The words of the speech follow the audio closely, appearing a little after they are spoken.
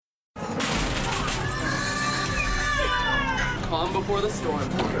calm before the storm.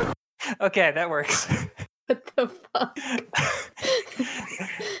 Okay, that works. What the fuck?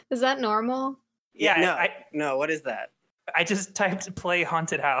 Is that normal? Yeah, no. What is that? I just typed play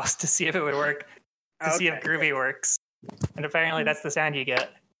haunted house to see if it would work, to see if Groovy works. And apparently that's the sound you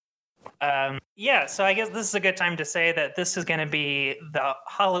get. Yeah, so I guess this is a good time to say that this is going to be the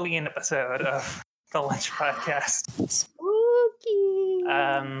Halloween episode of the Lunch Podcast. Spooky.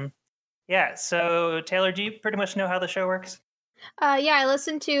 Yeah, so Taylor, do you pretty much know how the show works? Yeah, I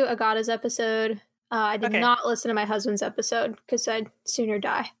listened to Agata's episode. I did not listen to my husband's episode because I'd sooner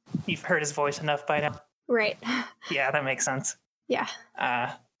die. You've heard his voice enough by now. Right. Yeah, that makes sense. Yeah.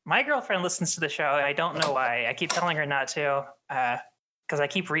 My girlfriend listens to the show, and I don't know why. I keep telling her not to, because I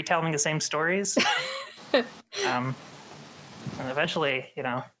keep retelling the same stories. And eventually,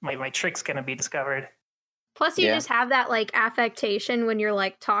 my trick's going to be discovered. Plus, you just have that, affectation when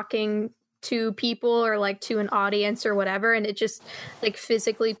you're, talking to people or, to an audience or whatever, and it just,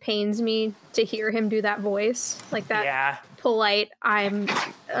 physically pains me to hear him do that voice. That polite, I'm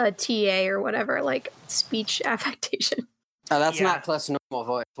a TA or whatever, speech affectation. Oh, that's not Cliff's normal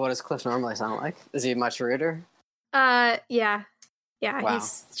voice. What does Cliff normally sound like? Is he much ruder? Yeah. Yeah, wow.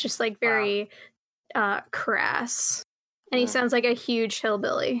 He's just, very crass. And he sounds like a huge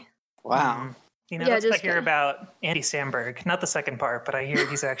hillbilly. Wow. That's what I hear about Andy Samberg. Not the second part, but I hear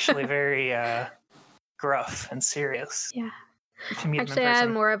he's actually very gruff and serious. Yeah. Actually, I have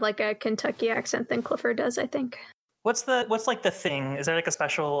more of a Kentucky accent than Clifford does, I think. What's the thing? Is there a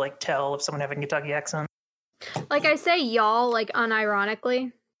special tell of someone having a Kentucky accent? I say y'all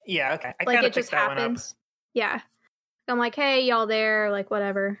unironically. Yeah, okay. I it just happens. Yeah. I'm like, hey, y'all there,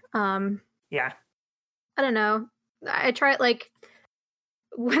 whatever. Yeah. I don't know. I try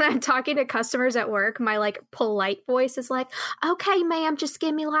when I'm talking to customers at work, my polite voice is okay, ma'am, just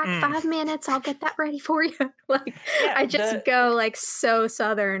give me 5 minutes. I'll get that ready for you. I just go so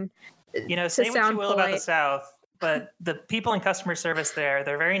Southern. Say what you will about the South, but the people in customer service there,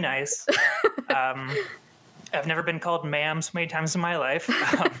 they're very nice. I've never been called ma'am so many times in my life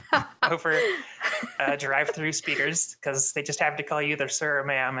over drive-through speakers because they just have to call you either sir or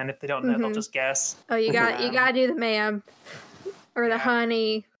ma'am, and if they don't know, they'll just guess. Oh, you gotta do the ma'am. Or the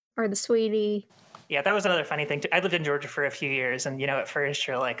honey, or the sweetie. Yeah, that was another funny thing, too. I lived in Georgia for a few years, and, at first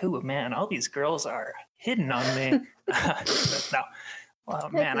you're like, ooh, man, all these girls are hitting on me. No. Well,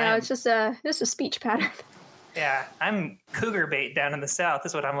 man, it's just a speech pattern. Yeah, I'm cougar bait down in the South,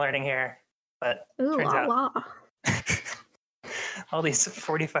 is what I'm learning here. But turns out all these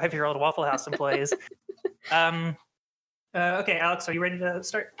 45-year-old Waffle House employees. Okay, Alex, are you ready to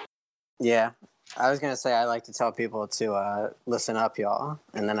start? Yeah. I was going to say I like to tell people to listen up, y'all,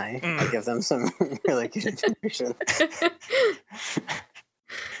 and then I give them some really good information.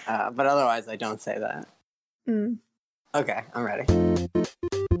 But otherwise, I don't say that. Okay, I'm ready.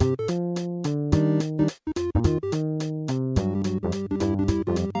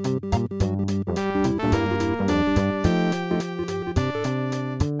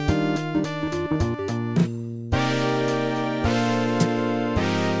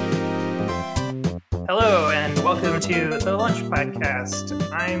 Hello, and welcome to the Lunch Podcast.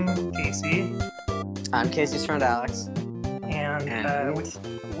 I'm Casey. I'm Casey's friend, Alex. And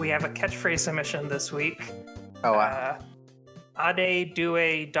we have a catchphrase submission this week. Oh, wow. Ade due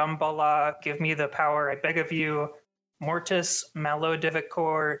dambala, give me the power, I beg of you. Mortis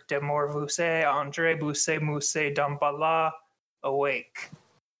malodivicor de morvuse, Andre buse muse dambala, awake.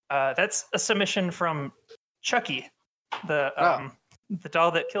 That's a submission from Chucky, the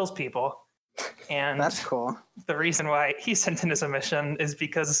doll that kills people. And that's cool. The reason why he sent in a submission is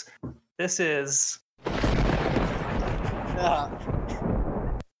because this is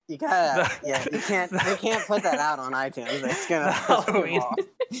you gotta you can't put that out on iTunes. It's gonna Halloween.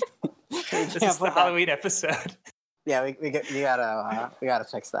 This is the Halloween episode. Yeah, we gotta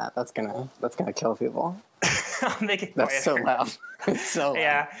fix that. That's gonna kill people. I'll make it That's so loud. It's so loud.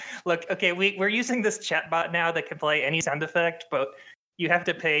 Yeah. Look, okay, we're using this chatbot now that can play any sound effect, but you have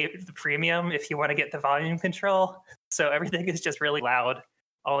to pay the premium if you want to get the volume control. So everything is just really loud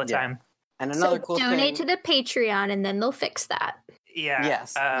all the time. And another cool thing, donate to the Patreon and then they'll fix that. Yeah.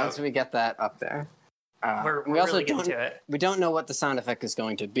 Yes. Once we get that up there. We also really getting to it. We don't know what the sound effect is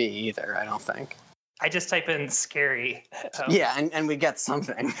going to be either, I don't think. I just type in scary. Yeah, and we get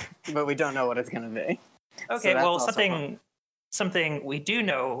something, but we don't know what it's going to be. Okay, so well, something we do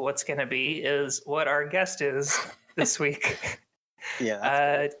know what's going to be is what our guest is this week.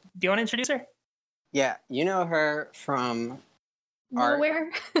 Yeah. Do you want to introduce her? Yeah, you know her from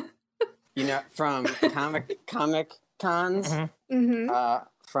Nowhere. From comic cons. Mm-hmm.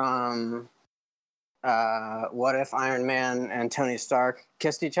 From what if Iron Man and Tony Stark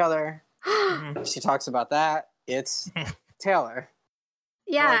kissed each other? She talks about that. It's Taylor.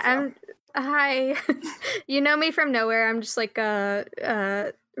 Yeah, hi. You know me from nowhere. I'm just like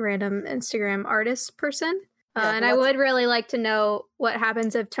a random Instagram artist person. And I would really like to know what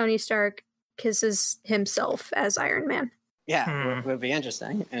happens if Tony Stark kisses himself as Iron Man. Yeah, it would be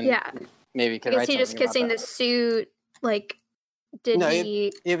interesting. And maybe could write something just kissing the suit? Like,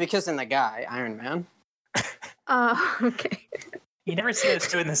 he'd be kissing the guy, Iron Man. Oh, okay. You never see us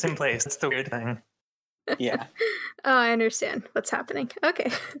two in the same place. That's the weird thing. Yeah. Oh, I understand what's happening.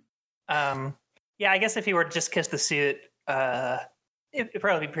 Okay. Yeah, I guess if he were to just kiss the suit, it'd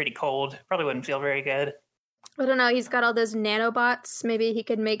probably be pretty cold. Probably wouldn't feel very good. I don't know. He's got all those nanobots. Maybe he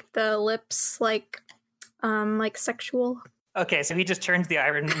could make the lips like sexual. Okay, so he just turns the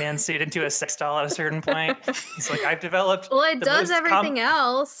Iron Man suit into a sex doll at a certain point. He's like, I've developed... Well, it does everything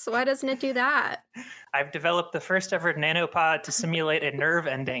else. Why doesn't it do that? I've developed the first ever nanopod to simulate a nerve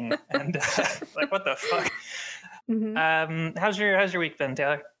ending. And like, what the fuck? Mm-hmm. How's your week been,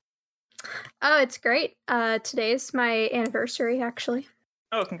 Taylor? Oh, it's great. Today's my anniversary, actually.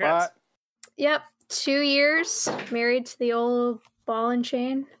 Oh, congrats. Yep. 2 years married to the old ball and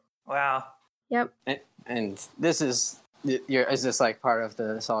chain. Wow. Yep. And this is... is this like part of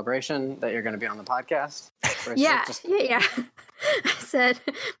the celebration that you're going to be on the podcast? Yeah. I said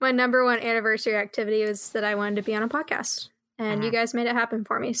my number one anniversary activity was that I wanted to be on a podcast, and you guys made it happen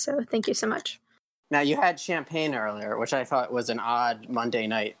for me. So thank you so much. Now you had champagne earlier, which I thought was an odd Monday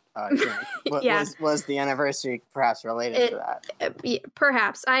night drink. Was the anniversary perhaps related to that?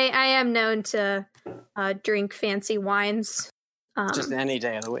 Perhaps. I am known to drink fancy wines. Just any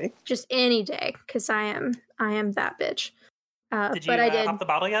day of the week? Just any day, because I am that bitch. Did you pop the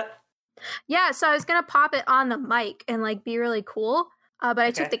bottle yet? Yeah, so I was going to pop it on the mic and like be really cool, but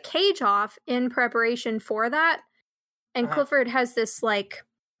I took the cage off in preparation for that. And Clifford has this like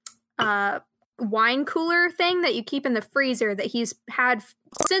wine cooler thing that you keep in the freezer that he's had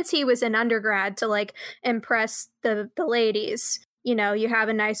since he was in undergrad to like impress the ladies. You know, you have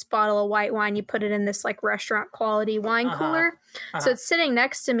a nice bottle of white wine, you put it in this like restaurant quality wine cooler. So it's sitting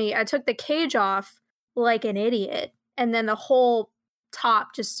next to me. I took the cage off like an idiot, and then the whole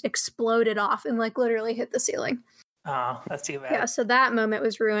top just exploded off and like literally hit the ceiling. Oh, that's too bad. Yeah, so that moment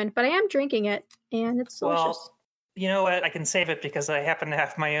was ruined, but I am drinking it and it's delicious. Well, you know what? I can save it because I happen to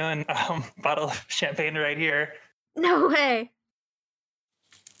have my own bottle of champagne right here. No way.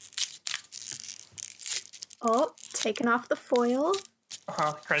 Oh, taking off the foil.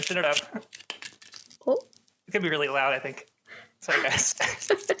 Crunching it up. Oh. It could be really loud, I think. Sorry, guys.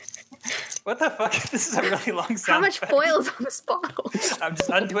 What the fuck? This is a really long sound. How much foil is on this bottle? I'm just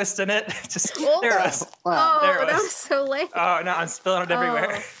untwisting it. There it was. Wow. Oh, that was so late. Oh, no, I'm spilling it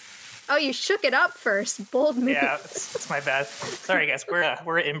everywhere. Oh, you shook it up first. Bold move. Yeah, it's my bad. Sorry, guys. We're an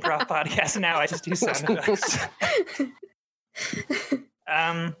improv podcast now. I just do sound effects.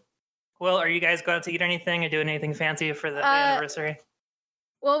 Well, are you guys going to eat anything or doing anything fancy for the anniversary?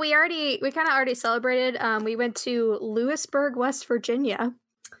 Well, we kind of already celebrated. We went to Lewisburg, West Virginia.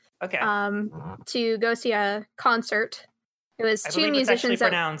 Okay. To go see a concert. It was two musicians. I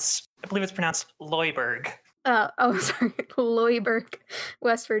believe it's pronounced Loyberg. Sorry, Loyberg,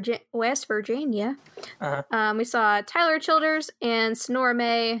 West Virginia. We saw Tyler Childers and Sonora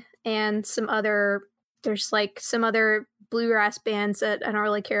May and some other bluegrass bands that I don't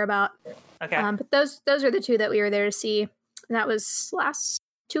really care about. Okay. But those are the two that we were there to see. And that was last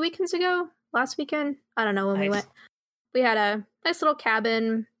weekend. I don't know when we went. We had a nice little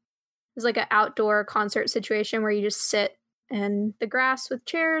cabin. It was like an outdoor concert situation where you just sit in the grass with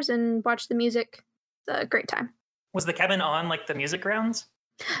chairs and watch the music. It's a great time. Was the cabin on like the music grounds?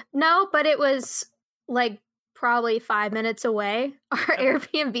 No, but it was like probably 5 minutes away. Our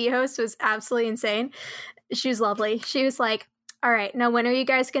Airbnb host was absolutely insane. She was lovely. She was like, all right, now when are you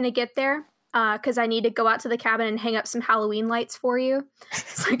guys going to get there? Because I need to go out to the cabin and hang up some Halloween lights for you.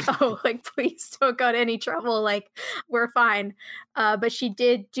 It's like, oh, like, please don't go to any trouble. Like, we're fine. But she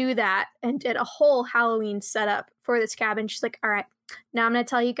did do that and did a whole Halloween setup for this cabin. She's like, all right, now I'm going to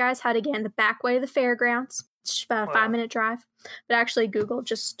tell you guys how to get in the back way to the fairgrounds. It's just about a 5-minute drive. But actually, Google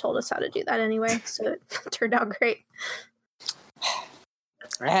just told us how to do that anyway. So it turned out great.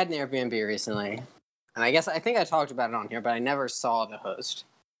 I had an Airbnb recently. And I think I talked about it on here, but I never saw the host.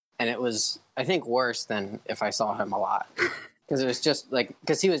 And it was, I think, worse than if I saw him a lot. Because it was just like,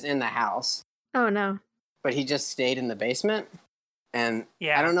 because he was in the house. Oh, no. But he just stayed in the basement. And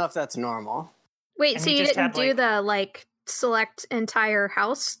I don't know if that's normal. Wait, so you didn't do the, like, select entire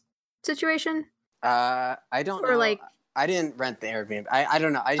house situation? I don't know. Or, like... I didn't rent the Airbnb. I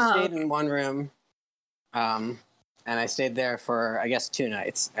don't know. I just stayed in one room. and I stayed there for I guess 2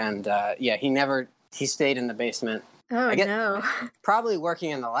 nights. And he stayed in the basement. Oh no! Probably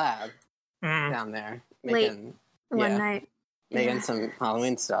working in the lab down there, making one night, making some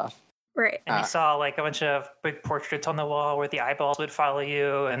Halloween stuff. Right. And you saw like a bunch of big portraits on the wall where the eyeballs would follow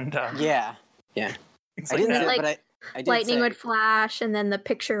you, and yeah. I didn't see it, but I did lightning say, would flash, and then the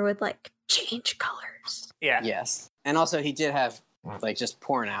picture would like change colors. Yeah. Yes, and also he did have like just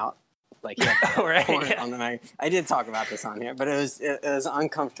porn out, like he had porn on the mic. I did talk about this on here, but it was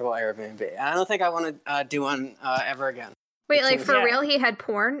uncomfortable Airbnb, and I don't think I want to do one ever again. Wait, like for real? He had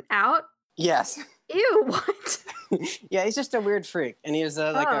porn out? Yes. Ew! What? Yeah, he's just a weird freak, and he was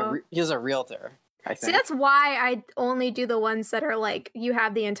he was a realtor. I think. See, that's why I only do the ones that are like you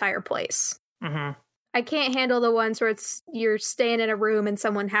have the entire place. Mm-hmm. I can't handle the ones where you're staying in a room in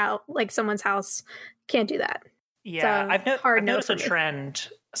someone's house. Can't do that. Yeah, I've noticed a trend.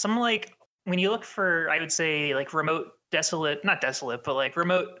 Some like when you look for, I would say like remote, not desolate, but like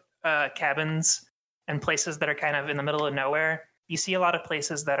remote cabins and places that are kind of in the middle of nowhere. You see a lot of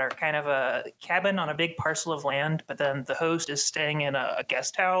places that are kind of a cabin on a big parcel of land, but then the host is staying in a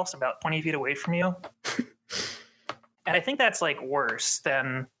guest house about 20 feet away from you. And I think that's like worse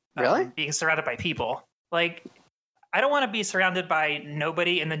than being surrounded by people. Like, I don't want to be surrounded by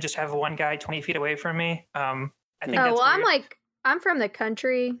nobody and then just have one guy 20 feet away from me. I think that's weird. I'm from the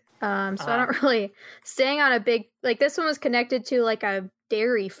country, so I don't really staying on a big, like this one was connected to like a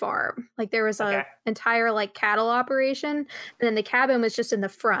dairy farm. Like there was a entire like cattle operation, and then the cabin was just in the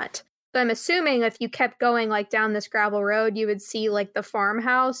front. So I'm assuming if you kept going like down this gravel road, you would see like the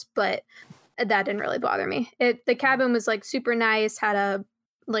farmhouse, but that didn't really bother me. The cabin was like super nice, had a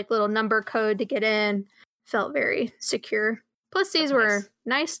like little number code to get in, felt very secure. Plus these were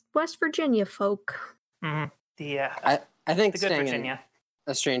nice West Virginia folk. Mm-hmm. I think staying in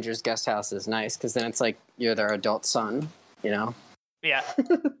a stranger's guest house is nice because then it's like you're their adult son, you know? Yeah.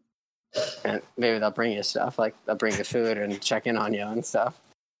 And maybe they'll bring you stuff, like they'll bring you food and check in on you and stuff.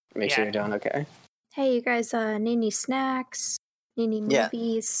 Make sure you're doing okay. Hey, you guys need any snacks? Need any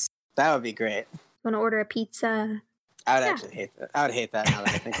movies? That would be great. Want to order a pizza? I would actually hate that. I would hate that now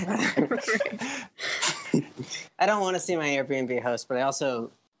that I think about it. I don't want to see my Airbnb host, but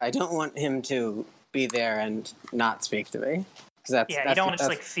I don't want him to be there and not speak to me. You don't want to just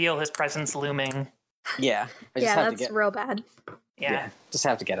like feel his presence looming. Yeah. That's real bad. Yeah. Just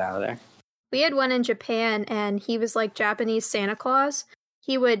have to get out of there. We had one in Japan, and he was like Japanese Santa Claus.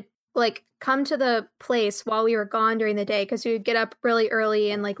 He would like come to the place while we were gone during the day because we would get up really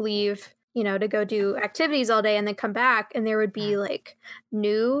early and like leave, you know, to go do activities all day and then come back, and there would be like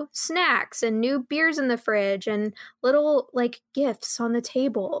new snacks and new beers in the fridge and little like gifts on the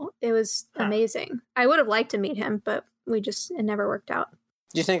table. It was amazing. I would have liked to meet him, but it never worked out.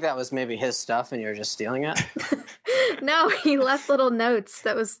 Do you think that was maybe his stuff and you were just stealing it? No, he left little notes.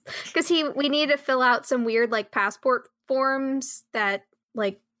 That was because we needed to fill out some weird like passport forms that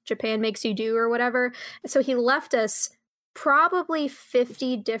like Japan makes you do or whatever. So he left us probably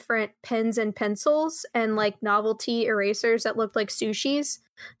 50 different pens and pencils and like novelty erasers that looked like sushis.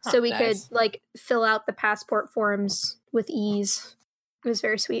 So we could like fill out the passport forms with ease. It was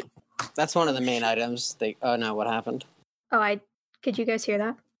very sweet. That's one of the main items. Oh no, what happened? Could you guys hear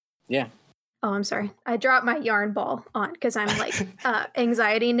that? Yeah. Oh, I'm sorry. I dropped my yarn ball on because I'm like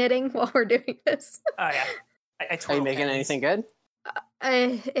anxiety knitting while we're doing this. Oh yeah. Are you making anything good?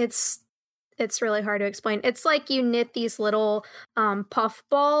 It's really hard to explain. It's like you knit these little puff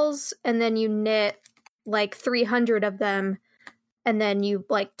balls, and then you knit like 300 of them, and then you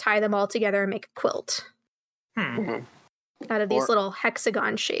like tie them all together and make a quilt out of these little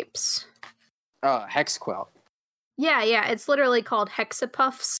hexagon shapes. Oh, hex quilt. Yeah. It's literally called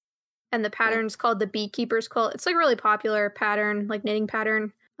hexapuffs, and the pattern's called the beekeeper's quilt. It's like a really popular pattern, like knitting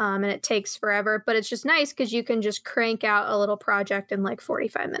pattern. And it takes forever, but it's just nice because you can just crank out a little project in like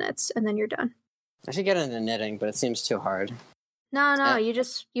 45 minutes and then you're done. I should get into knitting, but it seems too hard. No,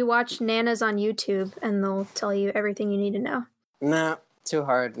 you watch Nanas on YouTube and they'll tell you everything you need to know. No, too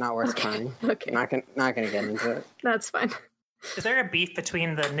hard, not worth trying. Okay. Not gonna get into it. That's fine. Is there a beef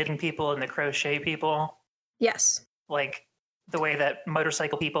between the knitting people and the crochet people? Yes. Like the way that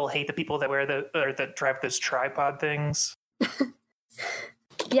motorcycle people hate the people that that drive those tripod things?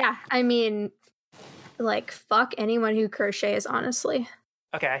 Yeah, I mean, like, fuck anyone who crochets, honestly.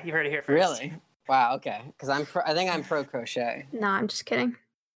 Okay, you heard it here first. Really? Wow, okay. Because I think I'm pro crochet. No, I'm just kidding.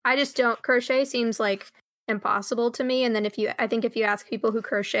 I just don't. Crochet seems like impossible to me. And then if you ask people who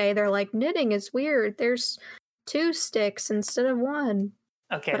crochet, they're like, knitting is weird. There's 2 sticks instead of 1.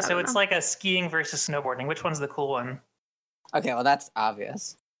 Okay, so it's like a skiing versus snowboarding. Which one's the cool one? Okay, well, that's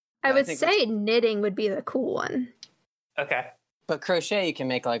obvious. I would say knitting would be the cool one. Okay. But crochet, you can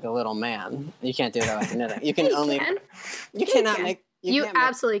make like a little man. You can't do that with knitting. You can only. You cannot make. You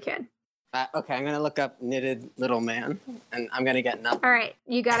absolutely can. Okay, I'm gonna look up knitted little man, and I'm gonna get nothing. All right,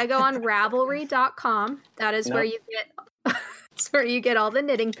 you gotta go on Ravelry.com. That is where you get. That's where you get all the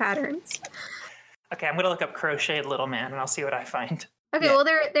knitting patterns. Okay, I'm gonna look up crochet little man, and I'll see what I find. Okay, well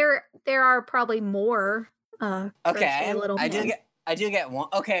there are probably more. Okay, little man. I do get one.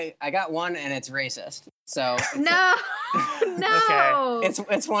 Okay, I got one, and it's racist. So no. Okay.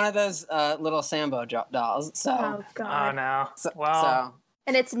 It's one of those little Sambo dolls. So oh god. Oh no. So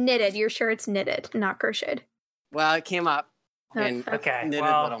and it's knitted. You're sure it's knitted, not crocheted. Well, it came up. And okay. Knitted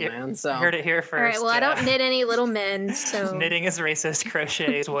little man. So heard it here first. All right. Well, I don't knit any little men. So knitting is racist.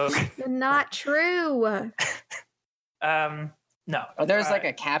 Crochet is woke. Not true. No. Oh, there's like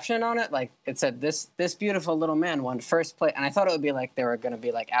a caption on it, like it said this beautiful little man won first place, and I thought it would be like they were going to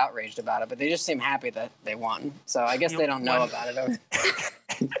be like outraged about it, but they just seem happy that they won. So I guess they don't know about it.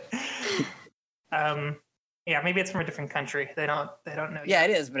 Yeah, maybe it's from a different country. They don't know. Yeah,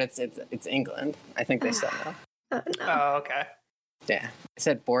 it is, but it's England. I think they said that. No. Oh, okay. Yeah, it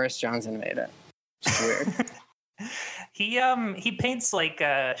said Boris Johnson made it. It's weird. He paints like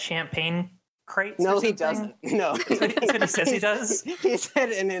champagne crates. No, he doesn't. No, That's what he says he does. He said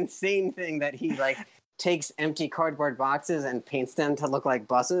an insane thing that he like takes empty cardboard boxes and paints them to look like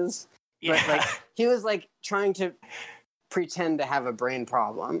buses. Yeah. But like he was like trying to pretend to have a brain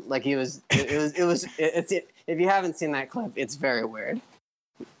problem. Like he was. It's if you haven't seen that clip, it's very weird.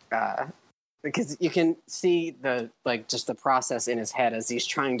 Because you can see just the process in his head as he's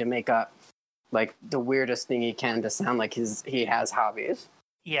trying to make up like the weirdest thing he can to sound like he has hobbies.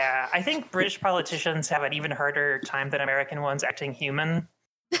 Yeah, I think British politicians have an even harder time than American ones acting human.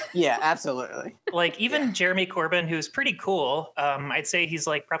 Yeah, absolutely. Like even Jeremy Corbyn, who's pretty cool, I'd say he's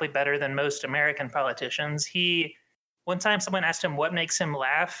like probably better than most American politicians. One time someone asked him what makes him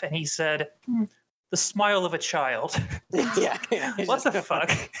laugh, and he said, "The smile of a child." Yeah. What the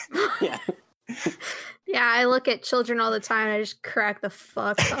fuck? Yeah. Yeah, I look at children all the time and I just crack the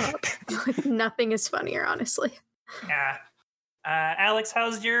fuck up. Like, nothing is funnier, honestly. Yeah. Alex,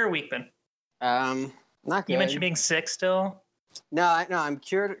 how's your week been? Not good. You mentioned being sick still? No, I'm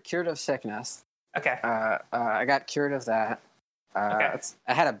cured of sickness. Okay. I got cured of that. Okay.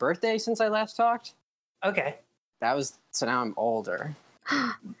 I had a birthday since I last talked. Okay. So now I'm older.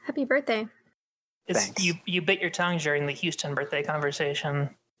 Happy birthday. Thanks. You bit your tongue during the Houston birthday conversation,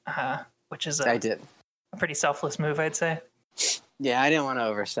 which is I did. A pretty selfless move, I'd say. Yeah, I didn't want to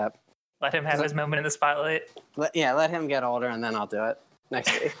overstep. Let him have his moment in the spotlight. Let him get older, and then I'll do it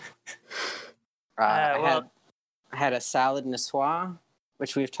next week. I had a salad niçoise,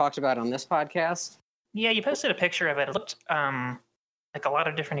 which we've talked about on this podcast. Yeah, you posted a picture of it. It looked like a lot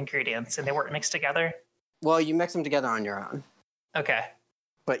of different ingredients, and they weren't mixed together. Well, you mix them together on your own. Okay.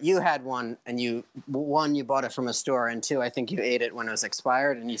 But you had one, and you bought it from a store, and two, I think you ate it when it was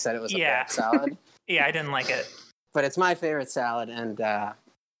expired, and you said it was a bad salad. Yeah, I didn't like it. But it's my favorite salad, and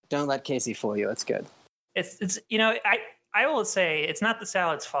don't let Casey fool you. It's good. It's I will say it's not the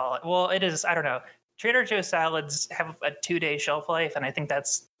salad's fault. Well, it is. I don't know. Trader Joe's salads have a 2-day shelf life, and I think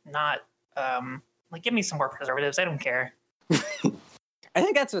that's not give me some more preservatives. I don't care. I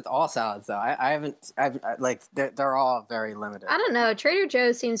think that's with all salads, though. They're all very limited. I don't know. Trader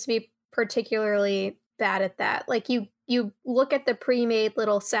Joe's seems to be particularly bad at that. Like you look at the pre-made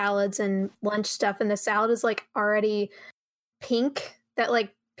little salads and lunch stuff, and the salad is like already pink. That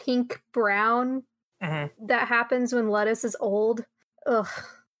like pink brown that happens when lettuce is old. Ugh.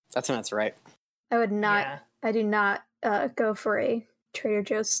 That's when it's right. I would not. Yeah. I do not go for a Trader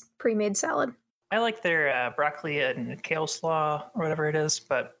Joe's pre-made salad. I like their broccoli and kale slaw or whatever it is,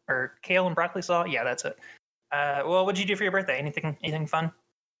 or kale and broccoli slaw. Yeah, that's it. Well, what did you do for your birthday? Anything fun?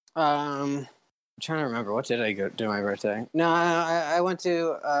 I'm trying to remember. What did I go do my birthday? No, I went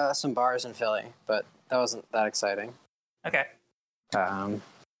to some bars in Philly, but that wasn't that exciting. Okay. I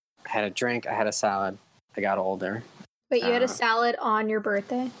had a drink. I had a salad. I got older. Wait, you had a salad on your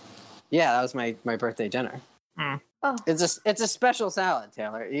birthday? Yeah, that was my birthday dinner. Oh. It's a special salad,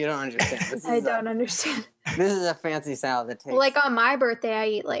 Taylor. You don't understand. I don't understand. This is a fancy salad that tastes... Like on my birthday, I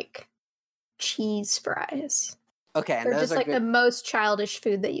eat like cheese fries. Okay, and they're those just are like good. The most childish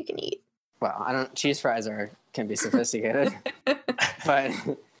food that you can eat. Well, cheese fries can be sophisticated, but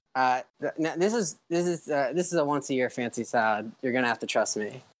this is a once a year fancy salad. You're gonna have to trust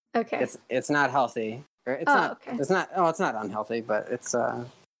me. Okay. It's not healthy. It's not. Okay. It's not. Oh, it's not unhealthy, but it's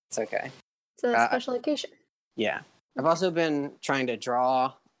okay. It's a special occasion. Yeah. I've also been trying to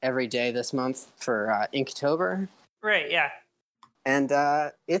draw every day this month for Inktober. Right, yeah. And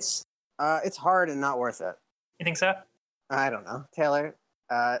it's hard and not worth it. You think so? I don't know. Taylor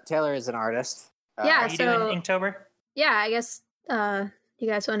is an artist. Yeah, Are you doing Inktober? Yeah, I guess you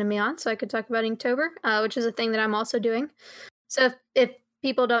guys wanted me on, so I could talk about Inktober, which is a thing that I'm also doing. So if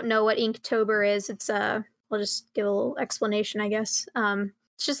people don't know what Inktober is, it's I'll just give a little explanation, I guess.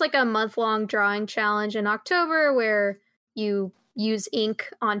 It's just like a month-long drawing challenge in October where you use ink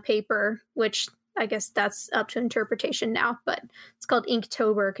on paper, which I guess that's up to interpretation now, but it's called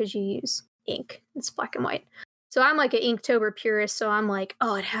Inktober because you use ink. It's black and white. So I'm like an Inktober purist, so I'm like,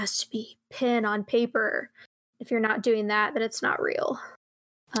 oh, it has to be pen on paper. If you're not doing that, then it's not real.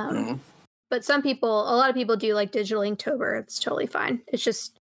 But a lot of people do like digital Inktober. It's totally fine. It's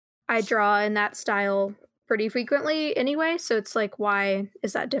just I draw in that style pretty frequently anyway, so it's like, why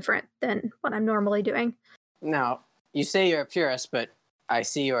is that different than what I'm normally doing? No, you say you're a purist, but I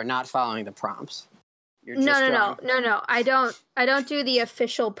see you are not following the prompts. No. I don't do the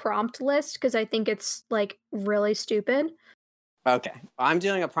official prompt list because I think it's like really stupid. Okay, I'm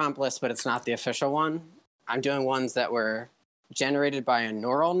doing a prompt list, but it's not the official one. I'm doing ones that were generated by a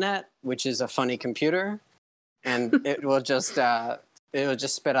neural net, which is a funny computer, and it will just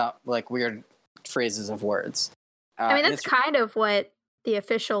spit out like weird phrases of words. I mean, that's kind of what the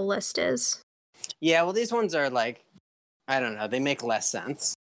official list is. Yeah, well, these ones are like, I don't know, they make less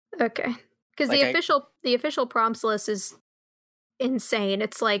sense. Okay, because like the official prompts list is insane.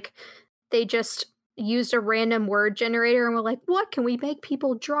 It's like they just used a random word generator and were like, what can we make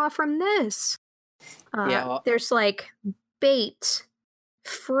people draw from this? There's like bait,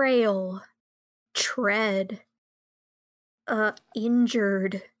 frail, tread,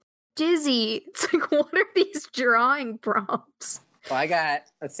 injured, dizzy. It's like, what are these drawing prompts? Well, I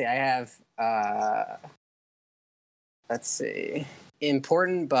have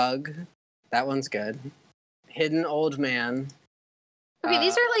important bug. That one's good. Hidden old man. Okay,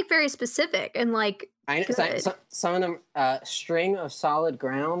 these are like very specific and like some of them. String of solid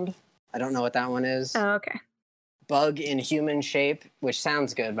ground. I don't know what that one is. Oh, okay. Bug in human shape, which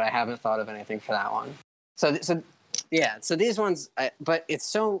sounds good, but I haven't thought of anything for that one. So these ones, but it's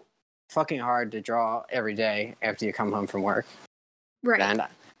so fucking hard to draw every day after you come home from work. Right. And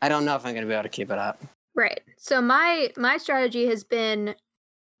I don't know if I'm going to be able to keep it up. Right. So my strategy has been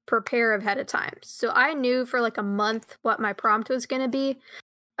prepare ahead of time. So I knew for like a month what my prompt was going to be,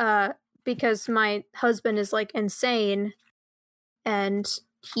 because my husband is like insane, and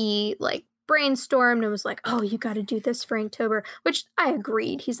he like brainstormed and was like, oh, you got to do this for Inktober, which I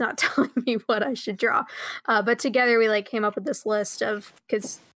agreed. He's not telling me what I should draw. But together we like came up with this list of,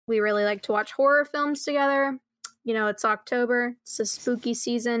 because we really like to watch horror films together. You know, it's October. It's a spooky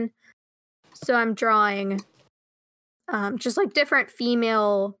season. So I'm drawing just like different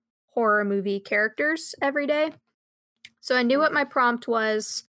female horror movie characters every day. So I knew what my prompt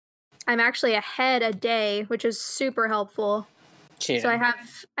was. I'm actually ahead a day, which is super helpful. Cheating. So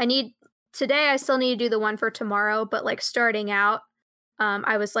today I still need to do the one for tomorrow, but like starting out,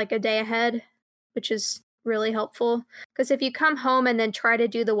 I was like a day ahead, which is really helpful. Because if you come home and then try to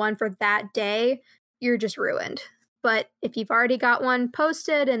do the one for that day, you're just ruined. But if you've already got one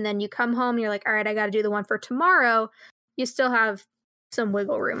posted and then you come home and you're like, all right, I got to do the one for tomorrow, you still have some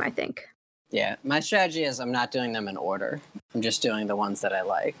wiggle room, I think. Yeah, my strategy is I'm not doing them in order. I'm just doing the ones that I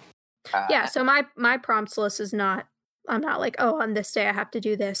like. Yeah, so my prompts list is not, I'm not like, oh, on this day I have to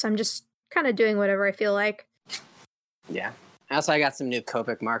do this. I'm just kind of doing whatever I feel like. Yeah. Also, I got some new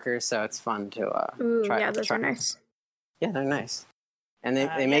Copic markers, so it's fun to try. Yeah, those are nice. Yeah, they're nice. And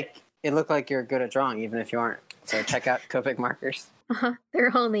they make it look like you're good at drawing, even if you aren't. So check out Copic markers.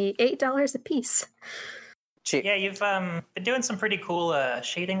 They're only $8 a piece. Cheap. Yeah, you've been doing some pretty cool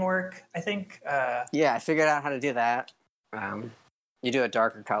shading work, I think. Yeah, I figured out how to do that. You do a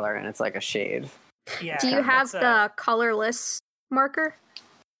darker color, and it's like a shade. Yeah. Do you have the colorless marker?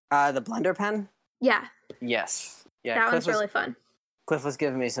 The blender pen? Yeah. Yes. Yeah. That one's really fun. Cliff was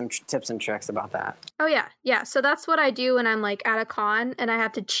giving me some tips and tricks about that. Oh, yeah. Yeah. So that's what I do when I'm like at a con and I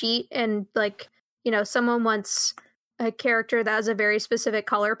have to cheat, and like, you know, someone wants a character that has a very specific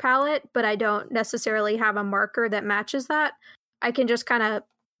color palette, but I don't necessarily have a marker that matches that. I can just kind of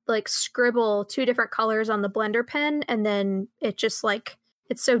like scribble 2 different colors on the blender pen, and then it just like,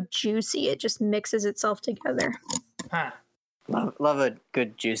 it's so juicy. It just mixes itself together. Huh. Love a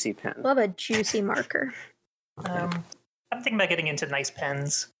good juicy pen. Love a juicy marker. I'm thinking about getting into nice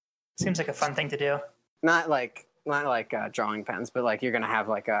pens. Seems like a fun thing to do. Not like drawing pens, but like you're gonna have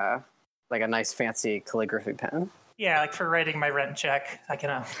like a nice fancy calligraphy pen. Yeah, like for writing my rent check, I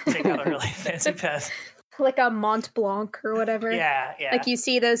can take out a really fancy pen. Like a Mont Blanc or whatever. Yeah. Like you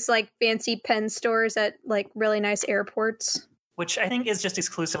see those like fancy pen stores at like really nice airports. which I think is just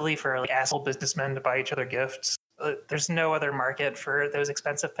exclusively for like asshole businessmen to buy each other gifts. There's no other market for those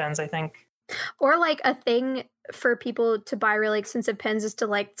expensive pens, I think. Or like a thing for people to buy really expensive pens is to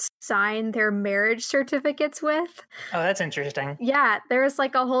like sign their marriage certificates with. Oh, that's interesting. Yeah, there was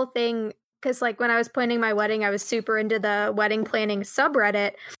like a whole thing because like when I was planning my wedding, I was super into the wedding planning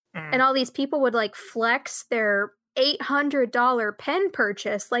subreddit, and all these people would like flex their $800 pen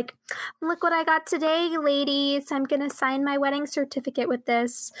purchase. Like, look what I got today, ladies. I'm gonna sign my wedding certificate with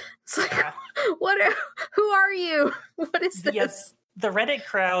this. It's like, who are you? What is this? Yes. The Reddit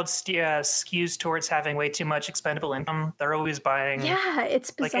crowd skews towards having way too much expendable income. They're always buying. Yeah,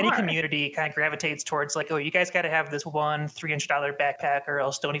 it's bizarre. Like any community kind of gravitates towards like, oh, you guys got to have this one $300 backpack or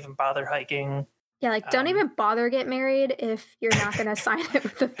else don't even bother hiking. Yeah, like don't even bother get married if you're not going to sign it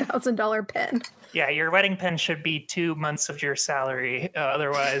with a $1,000 pen. Yeah, your wedding pen should be 2 months of your salary.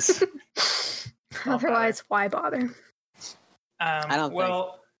 Otherwise, why bother? I don't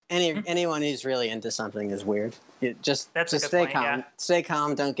think anyone who's really into something is weird. Just stay calm. Yeah. Stay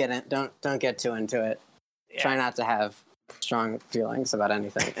calm. Don't get too into it. Yeah. Try not to have strong feelings about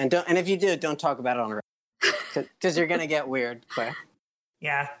anything. And if you do, don't talk about it on Reddit because you're gonna get weird quick.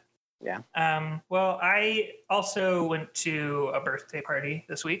 Yeah. Yeah. Well, I also went to a birthday party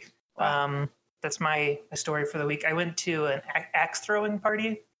this week. Wow. That's my story for the week. I went to an axe throwing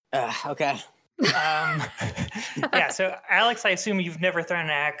party. Okay. Yeah. So, Alex, I assume you've never thrown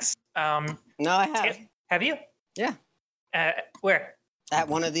an axe. No, I have. Have you? Yeah. Where? At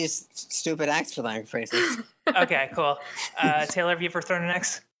one of these stupid axe throwing places. Okay, cool. Taylor, have you ever thrown an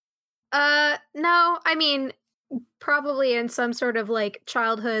axe? No. I mean, probably in some sort of like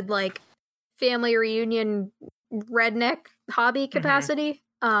childhood, like family reunion, redneck hobby capacity.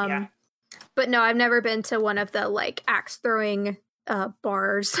 Yeah. But no, I've never been to one of the like axe throwing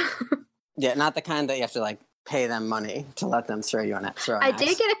bars. Yeah, not the kind that you have to like pay them money to let them throw an axe. I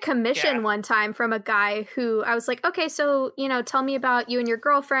did get a commission one time from a guy who I was like, okay, so tell me about you and your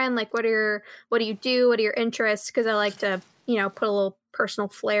girlfriend. Like, what do you do? What are your interests? Because I like to put a little personal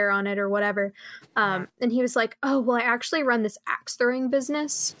flair on it or whatever. And he was like, oh, well, I actually run this axe throwing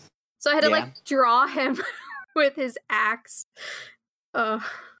business. So I had to like draw him with his axe. I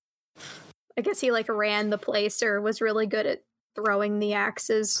guess he like ran the place or was really good at throwing the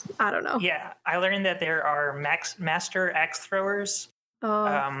axes. I don't know. Yeah, I learned that there are master axe throwers.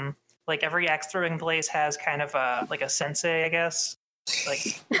 Oh. Like every axe throwing place has kind of a sensei, I guess.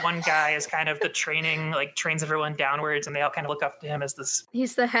 Like one guy is kind of the trains everyone downwards, and they all kind of look up to him as this.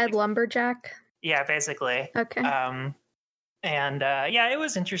 He's the head lumberjack. Yeah, basically. Okay. It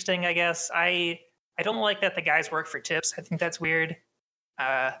was interesting, I guess. I don't like that the guys work for tips. I think that's weird.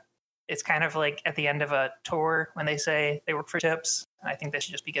 It's kind of like at the end of a tour when they say they work for tips. I think they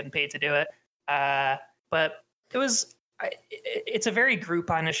should just be getting paid to do it. But it's a very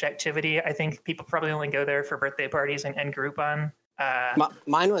Groupon-ish activity. I think people probably only go there for birthday parties and Groupon.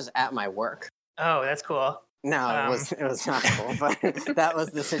 Mine was at my work. Oh, that's cool. No, it was not cool, but that was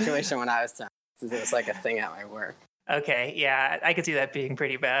the situation when I was done. It was like a thing at my work. Okay, yeah, I could see that being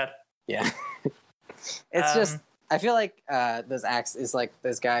pretty bad. Yeah. It's just, I feel like those acts is like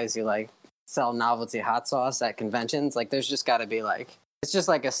those guys who like sell novelty hot sauce at conventions. Like there's just got to be like, it's just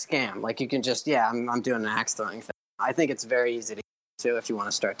like a scam. Like you can just, I'm doing an axe throwing thing. I think it's very easy to do if you want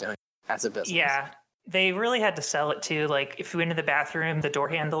to start doing it as a business. Yeah. They really had to sell it too. Like if you went into the bathroom, the door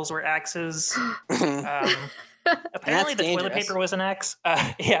handles were axes. Apparently the toilet paper was an axe.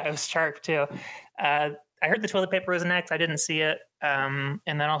 Yeah, it was sharp too. I heard the toilet paper was an axe. I didn't see it. And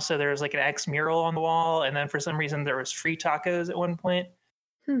then also there was like an axe mural on the wall. And then for some reason there was free tacos at one point.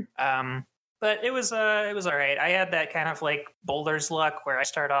 But it was all right. I had that kind of like Boulder's luck where I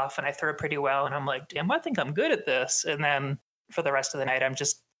start off and I throw pretty well. And I'm like, damn, I think I'm good at this. And then for the rest of the night, I'm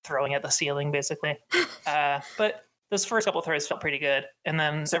just throwing at the ceiling basically. But those first couple throws felt pretty good. And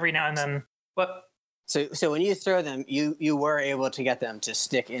then every now and then, what? So when you throw them, you were able to get them to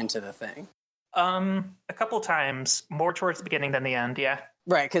stick into the thing. A couple times, more towards the beginning than the end, yeah.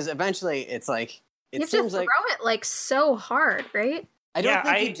 Right, because eventually it's like you have to throw it like so hard, right? I don't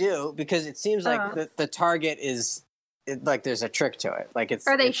think you do, because it seems like the target is like there's a trick to it. Like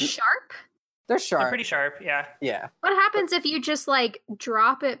are they sharp? They're sharp. They're pretty sharp, yeah. Yeah. What happens if you just like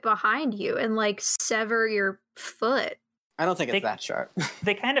drop it behind you and like sever your foot? I don't think it's that sharp.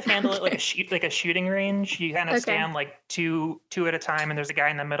 They kind of handle it like a shooting range. You kind of stand like two at a time, and there's a guy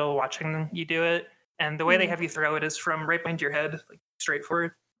in the middle watching you do it. And the way they have you throw it is from right behind your head, like straight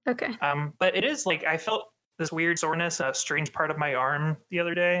forward. Okay. But it is like I felt this weird soreness in a strange part of my arm the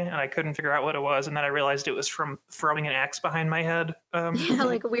other day, and I couldn't figure out what it was. And then I realized it was from throwing an axe behind my head. Yeah,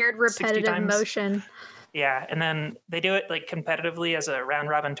 like weird repetitive motion. Yeah, and then they do it like competitively as a round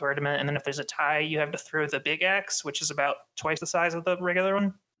robin tournament, and then if there's a tie, you have to throw the big axe, which is about twice the size of the regular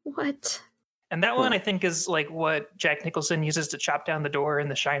one. What? And that one I think is like what Jack Nicholson uses to chop down the door in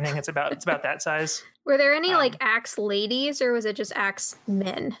The Shining. It's about that size. Were there any like axe ladies, or was it just axe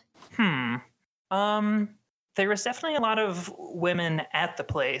men? There was definitely a lot of women at the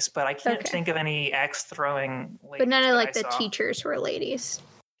place, but I can't think of any axe throwing ladies. But none of like the teachers were ladies.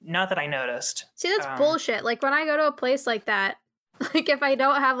 Not that I noticed. See, that's bullshit. Like when I go to a place like that, like if I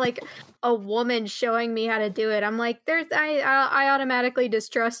don't have like a woman showing me how to do it, I'm like, I automatically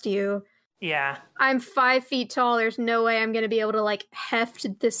distrust you. Yeah. I'm 5 feet tall. There's no way I'm going to be able to like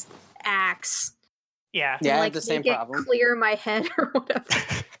heft this axe. Yeah. Yeah, and, I have the same problem. Clear my head or whatever.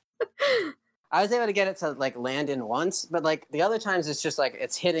 I was able to get it to like land in once, but like the other times it's just like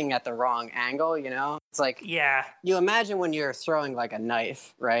it's hitting at the wrong angle, you know? It's like, yeah, you imagine when you're throwing like a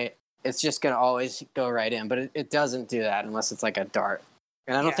knife, right? It's just going to always go right in, but it doesn't do that unless it's like a dart.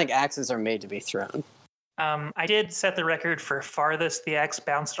 And I don't think axes are made to be thrown. I did set the record for farthest the axe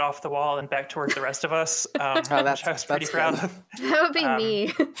bounced off the wall and back towards the rest of us, which I was pretty proud of. That would be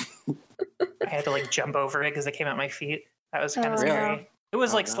me. I had to like jump over it because it came at my feet. That was kind of scary. No. It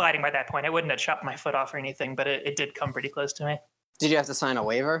was sliding by that point. I wouldn't have chopped my foot off or anything, but it did come pretty close to me. Did you have to sign a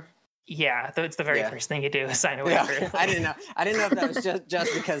waiver? Yeah, it's the very first thing you do is sign a waiver. Yeah, I didn't know. I didn't know if that was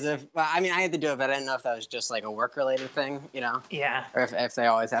just because of. Well, I mean, I had to do it, but I didn't know if that was just like a work-related thing, you know? Yeah. Or if they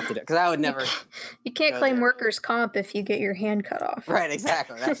always have to do it, because I would never. You can't claim workers' comp if you get your hand cut off. Right.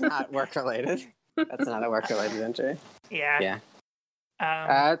 Exactly. That's not work-related. That's not a work-related injury. Yeah.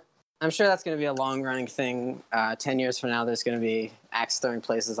 Yeah. I'm sure that's going to be a long-running thing. 10 years from now, there's going to be axe-throwing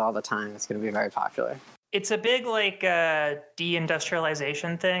places all the time. It's going to be very popular. It's a big, like,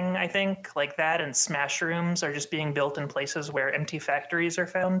 deindustrialization thing, I think. Like that and smash rooms are just being built in places where empty factories are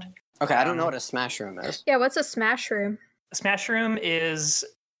found. Okay, I don't know what a smash room is. Yeah, what's a smash room? A smash room is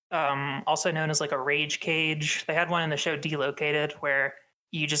also known as, like, a rage cage. They had one in the show Delocated where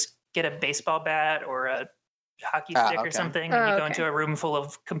you just get a baseball bat or a hockey stick or something, and you go into a room full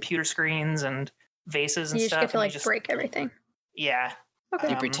of computer screens and vases and stuff. You just get to like break everything. Yeah.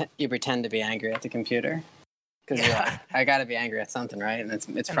 Okay. You pretend to be angry at the computer because you're like, I got to be angry at something, right? And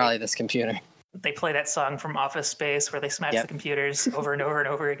it's probably this computer. They play that song from Office Space where they smash the computers over and over and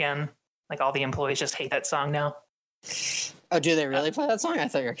over again. Like all the employees just hate that song now. Oh, do they really play that song? I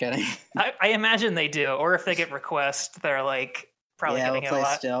thought you were kidding. I imagine they do. Or if they get requests, they're like probably getting it a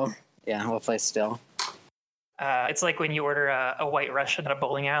lot. Still. Yeah, we'll play Still. It's like when you order a White Russian at a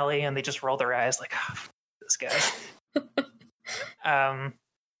bowling alley and they just roll their eyes like, oh, this guy.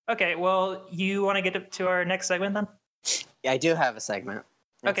 Okay, well, you want to get to our next segment then? Yeah, I do have a segment.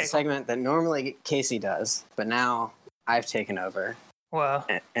 It's a segment that normally Casey does, but now I've taken over. Wow.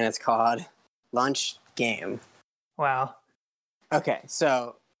 And it's called Lunch Game. Wow. Okay,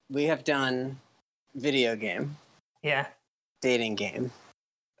 so we have done video game. Yeah. Dating game.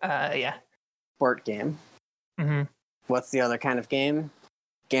 Yeah. Sport game. Mm-hmm. What's the other kind of game?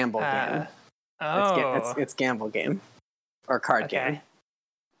 Gamble game. Oh. It's gamble game. Or card game.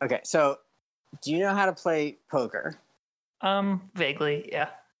 Okay, so do you know how to play poker? Vaguely, yeah.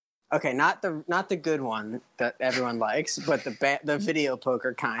 Okay, not the good one that everyone likes, but the video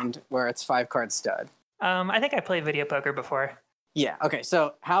poker kind where it's 5-card stud. I think I played video poker before. Yeah, okay,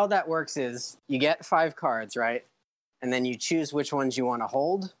 so how that works is you get 5 cards, right? And then you choose which ones you want to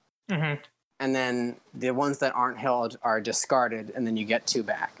hold. Mm-hmm. And then the ones that aren't held are discarded, and then you get 2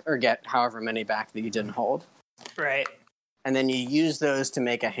 back, or get however many back that you didn't hold. Right. And then you use those to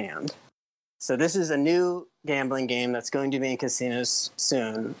make a hand. So this is a new gambling game that's going to be in casinos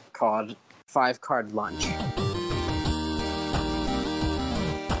soon called 5-Card Lunch.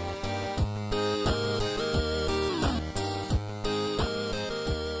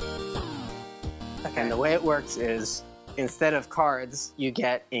 Okay. And the way it works is instead of cards, you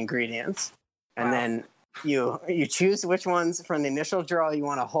get ingredients. And then you choose which ones from the initial draw you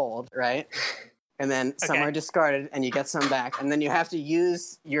want to hold, right? And then some are discarded, and you get some back. And then you have to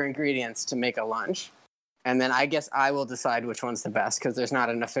use your ingredients to make a lunch. And then I guess I will decide which one's the best, because there's not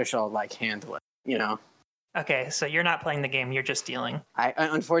an official, like, hand limit, you know? Okay, so you're not playing the game, you're just dealing.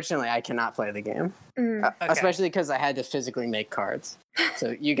 Unfortunately, I cannot play the game. Especially because I had to physically make cards.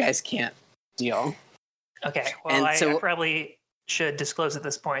 So you guys can't deal. Okay, well, I probably should disclose at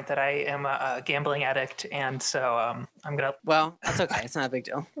this point that I am a gambling addict, and so I'm gonna. Well, that's okay. It's not a big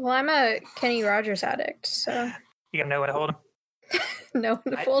deal. Well, I'm a Kenny Rogers addict, so you gotta know when to hold him. Know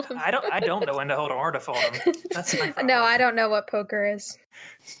when to fold him. I don't know when to hold him or to fold him. That's my problem. No, I don't know what poker is.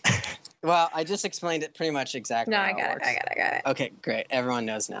 Well, I just explained it pretty much exactly. No, I got it. Okay, great. Everyone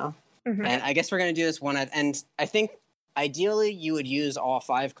knows now. Mhm. And I guess we're going to do this one and I think ideally you would use all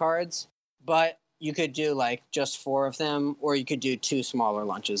 5 cards, but you could do like just 4 of them, or you could do 2 smaller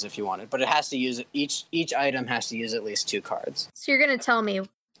lunches if you wanted. But it has to use each item has to use at least 2 cards. So you're gonna tell me?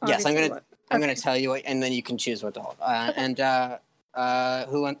 Yes, I'm obviously, going to tell you, what, and then you can choose what to hold.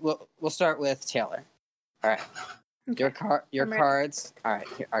 We'll start with Taylor. All right, Okay. your I'm ready. cards. All right,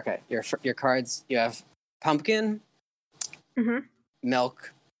 okay. Your cards. You have pumpkin, Mhm.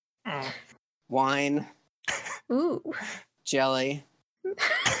 milk, wine, Ooh. jelly,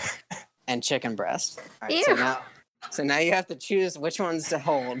 and chicken breast. All right, Ew. so now you have to choose which ones to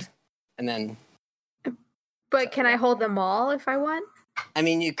hold, and then. But can I hold them all if I want? I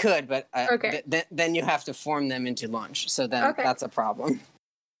mean, you could, but Okay. then you have to form them into lunch. So then Okay. that's a problem.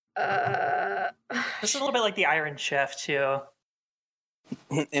 This is a little bit like the Iron Chef too.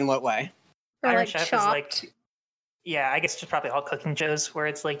 In what way? Or Iron like Chef chopped. is like, yeah, I guess just probably all cooking shows where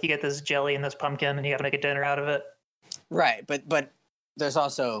it's like you get this jelly and this pumpkin and you got to make a dinner out of it. Right, but there's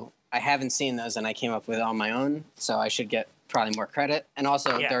also I haven't seen those and I came up with it on my own, so I should get probably more credit. And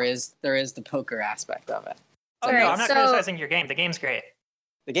also Yeah. there is the poker aspect of it. Oh Alright, no, I'm not so- criticizing your game. The game's great.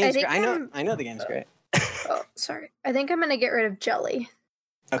 The game's think great. I'm- I know the game's great. Oh, sorry. I think I'm gonna get rid of jelly.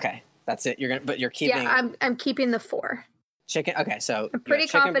 Okay, that's it. You're keeping Yeah, I'm keeping the 4. chicken. Okay, so I'm you pretty have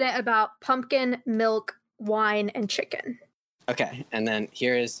chicken- confident about pumpkin, milk, wine, and chicken. Okay, and then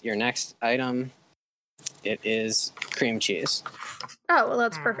here is your next item. It is cream cheese. Oh, well,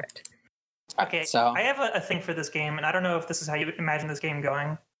 that's Hmm. perfect. Okay, So I have a thing for this game, and I don't know if this is how you imagine this game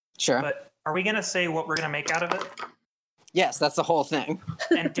going, sure. but are we gonna say what we're gonna make out of it? Yes, that's the whole thing.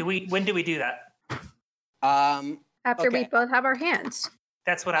 And when do we do that? After we Okay. both have our hands.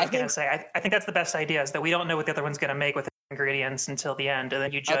 That's what I I was gonna think- say. I think that's the best idea, is that we don't know what the other one's gonna make with the ingredients until the end, and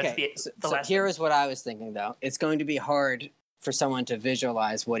then you judge Okay, the so last. here is what I was thinking though. It's going to be hard for someone to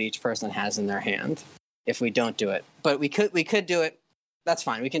visualize what each person has in their hand if we don't do it. But we could do it. That's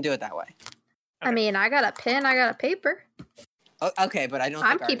fine. We can do it that way. I Okay. mean, I got a pen, I got a paper. Okay, but I don't.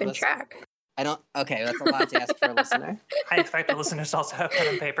 I'm think our keeping listen- track. I don't. Okay, that's a lot to ask for a listener. I expect the listeners to also have pen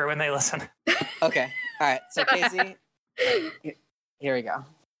and paper when they listen. Okay. All right. So Casey, here we go.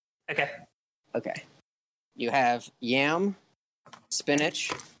 Okay. Okay. You have yam,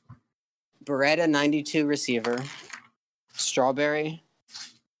 spinach, Beretta 92 receiver, strawberry,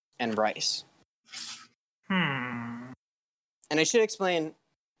 and rice. Hmm. And I should explain,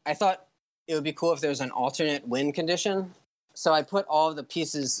 I thought it would be cool if there was an alternate win condition. So I put all of the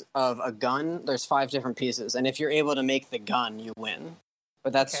pieces of a gun. There's 5 different pieces. And if you're able to make the gun, you win.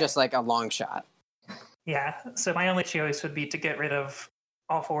 But that's Okay. just like a long shot. Yeah. So my only choice would be to get rid of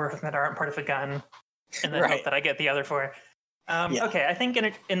all 4 of them that aren't part of a gun, and then Right. hope that I get the other 4. Yeah. Okay. I think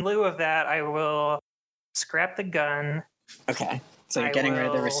in lieu of that, I will scrap the gun. Okay. So you're I getting rid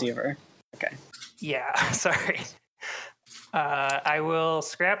of the will- receiver. Okay. Yeah. Sorry. I will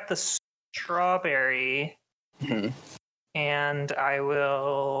scrap the strawberry, Mhm. and I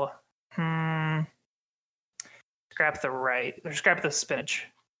will scrap the spinach.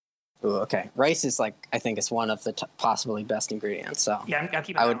 Ooh, okay. Rice is like, I think it's one of the possibly best ingredients. So Yeah, I'm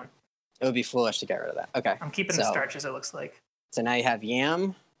keeping I that would- one. it would be foolish to get rid of that. Okay. I'm keeping the So- starch, as it looks like. So now you have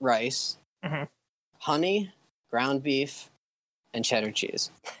yam, rice, Mhm. honey, ground beef, and cheddar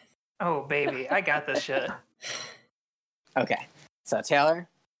cheese. Oh baby, I got this shit. Okay. So Taylor,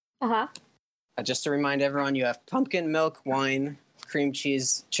 Uh-huh. just to remind everyone, you have pumpkin, milk, wine, cream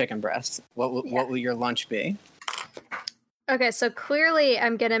cheese, chicken breast. What will your lunch be? Okay, so clearly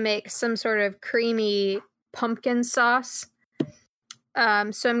I'm gonna make some sort of creamy pumpkin sauce.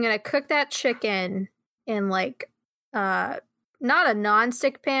 So I'm gonna cook that chicken in like not a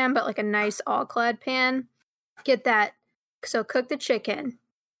non-stick pan, but like a nice all-clad pan. Cook the chicken.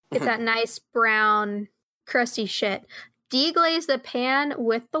 Get that nice brown crusty shit. Deglaze the pan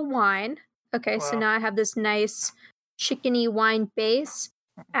with the wine. Okay, so Wow. now I have this nice chickeny wine base.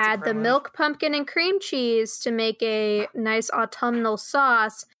 It's a Add the gremlin. milk, pumpkin, and cream cheese to make a nice autumnal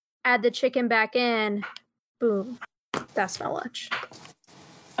sauce. Add the chicken back in. Boom. That's my lunch.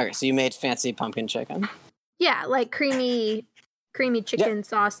 Okay, so you made fancy pumpkin chicken. Yeah, like creamy chicken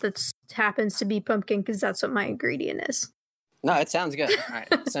sauce that happens to be pumpkin because that's what my ingredient is. No, it sounds good. All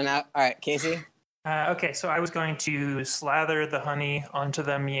right. So now, all right, Casey. Okay, so I was going to slather the honey onto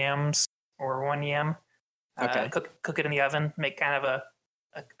them yams, or one yam. Okay. Cook it in the oven. Make kind of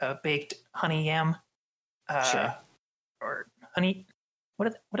a baked honey yam. Sure. Or honey. What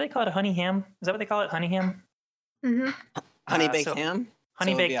do they call it? A honey ham? Is that what they call it? Honey ham? Mm-hmm. Honey baked so ham.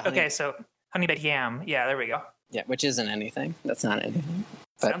 Honey So it would be baked. a honey- Okay, so honey baked yam. Yeah, there we go. Yeah, which isn't anything. That's not anything.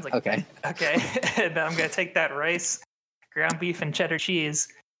 But, Sounds like okay. Okay, and I'm gonna take that rice, ground beef, and cheddar cheese,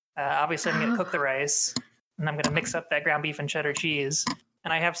 Obviously, I'm going to cook the rice, and I'm going to mix up that ground beef and cheddar cheese.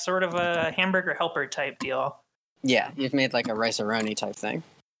 And I have sort of a hamburger helper type deal. Yeah, you've made like a rice-a-roni type thing.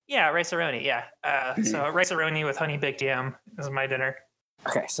 Yeah, rice-a-roni, yeah. So rice-a-roni with honey baked yam is my dinner.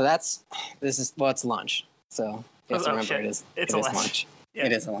 Okay, so it's lunch. So you have to remember it is lunch. Yeah.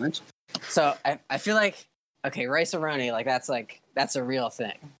 It is a lunch. So I feel like, okay, rice-a-roni, that's a real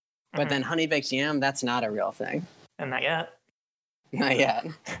thing. But then honey baked yam, that's not a real thing. And not yet. Not yet.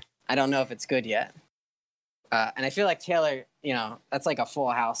 I don't know if it's good yet. And I feel like Taylor, that's like a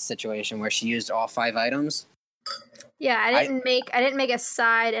full house situation where she used all 5 items. Yeah, I didn't make a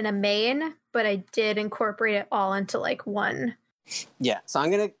side and a main, but I did incorporate it all into like one. Yeah, so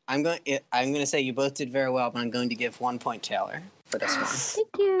I'm gonna say you both did very well, but I'm going to give 1 point Taylor for this one. Thank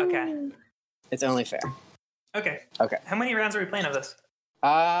you. Okay. It's only fair. Okay. How many rounds are we playing of this?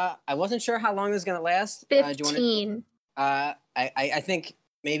 I wasn't sure how long it was gonna last. 15. I think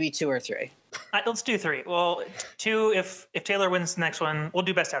maybe 2 or 3. Let's do 3. Well, 2 if Taylor wins the next one, we'll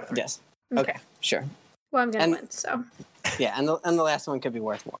do best out of 3. Yes. Okay. Sure. Well, I'm gonna win, so. Yeah, and the last one could be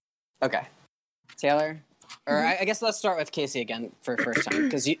worth more. Okay, Taylor, or I guess let's start with Casey again for first time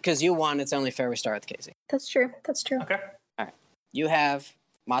because you won. It's only fair we start with Casey. That's true. Okay. All right. You have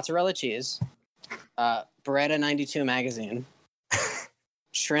mozzarella cheese, Beretta 92 magazine,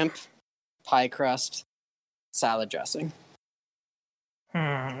 shrimp, pie crust, salad dressing.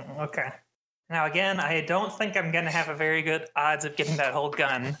 Okay. Now, again, I don't think I'm going to have a very good odds of getting that whole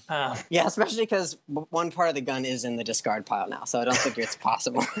gun. Yeah, especially because one part of the gun is in the discard pile now, so I don't think it's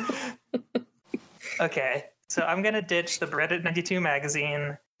possible. Okay, so I'm going to ditch the Beretta 92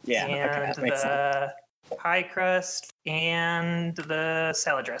 magazine and the pie crust and the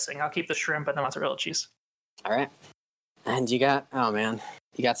salad dressing. I'll keep the shrimp and the mozzarella cheese. All right. And you got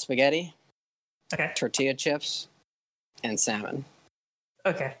spaghetti, okay, tortilla chips, and salmon.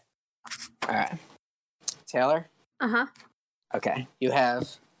 Okay. All right. Taylor? Uh-huh. Okay. You have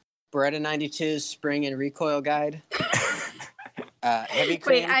Beretta 92's spring and recoil guide. Heavy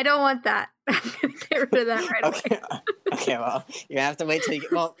cream. Wait, I don't want that. I'm going to get rid of that right away. Okay, well, you have to wait till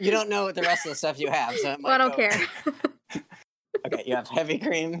you you don't know what the rest of the stuff you have, so it might I don't care. Okay, you have heavy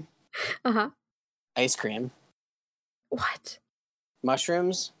cream. Uh-huh. Ice cream. What?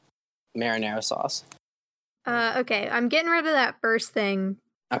 Mushrooms. Marinara sauce. Okay, I'm getting rid of that first thing.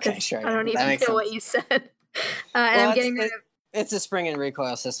 Okay, sure. I don't even know what you said. And I'm getting rid of... It's a spring and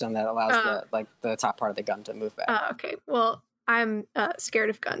recoil system that allows the top part of the gun to move back. Okay. Well, I'm scared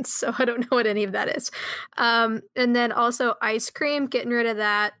of guns, so I don't know what any of that is. And then also ice cream, getting rid of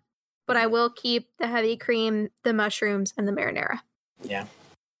that. But I will keep the heavy cream, the mushrooms, and the marinara. Yeah.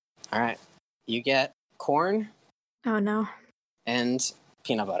 All right. You get corn. Oh, no. And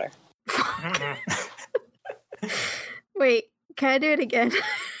peanut butter. Wait, can I do it again?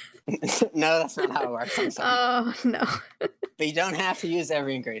 No, that's not how it works. I'm sorry. Oh, no. But you don't have to use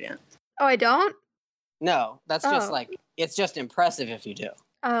every ingredient. Oh, I don't? No, that's just it's just impressive if you do.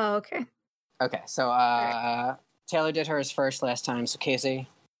 Oh, okay. Okay, so Taylor did hers first last time, so Casey.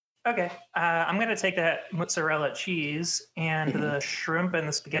 Okay, I'm going to take that mozzarella cheese and the shrimp and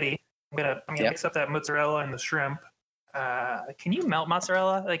the spaghetti. I'm gonna mix up that mozzarella and the shrimp. Can you melt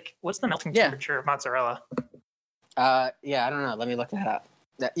mozzarella? Like, what's the melting temperature of mozzarella? Yeah, I don't know. Let me look that up.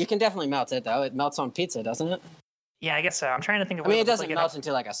 You can definitely melt it, though. It melts on pizza, doesn't it? Yeah, I guess so. I'm trying to think of. It doesn't melt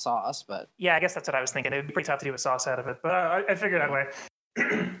into like a sauce, but yeah, I guess that's what I was thinking. It would be pretty tough to do a sauce out of it, but I figured that way.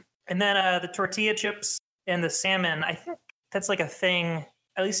 And then the tortilla chips and the salmon. I think that's like a thing.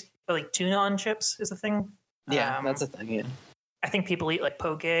 At least like tuna on chips is a thing. Yeah, that's a thing. Yeah. I think people eat like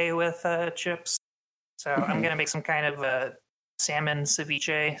poke with chips. So I'm gonna make some kind of salmon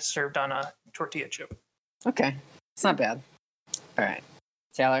ceviche served on a tortilla chip. Okay, it's not bad. All right,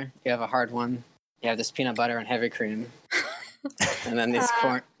 Taylor, you have a hard one. You have this peanut butter and heavy cream, and then this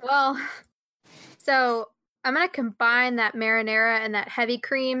corn. Well, so I'm gonna combine that marinara and that heavy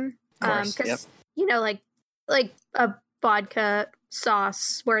cream because like a vodka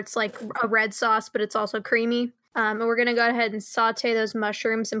sauce where it's like a red sauce, but it's also creamy. And we're gonna go ahead and saute those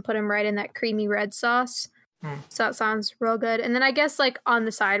mushrooms and put them right in that creamy red sauce. So that sounds real good. And then I guess like on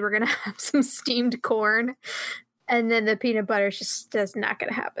the side we're gonna have some steamed corn, and then the peanut butter just not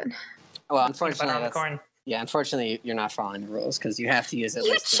gonna happen. Well, unfortunately, you're not following the rules because you have to use it.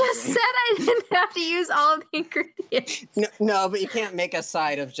 You just said I didn't have to use all of the ingredients. No, but you can't make a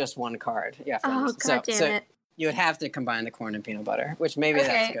side of just one card. Yeah. Oh, God damn it. You would have to combine the corn and peanut butter, which maybe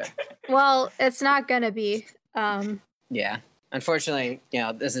that's good. Well, it's not gonna be. Yeah. Unfortunately,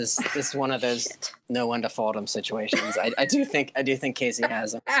 this is one of those no one to fault him situations. I do think Casey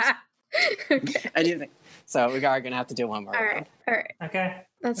has them. Okay. I do think. So we are going to have to do one more round. All right. Okay.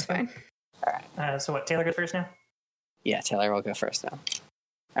 That's fine. All right. So what, Taylor goes first now? Yeah, Taylor will go first now.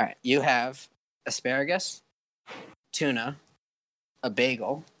 All right. You have asparagus, tuna, a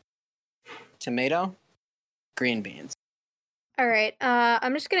bagel, tomato, green beans. All right.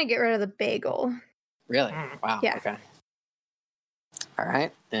 I'm just going to get rid of the bagel. Really? Wow. Yeah. Okay. All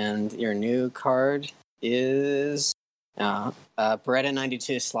right. And your new card is Bread and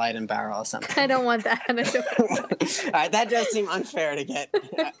 92 slide and barrel or something. I don't want that. All right. That does seem unfair to get.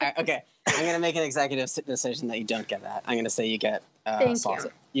 Okay. I'm going to make an executive decision that you don't get that. I'm going to say you get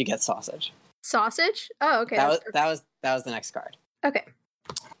sausage. You get sausage. Sausage? Oh, okay. That was the next card. Okay.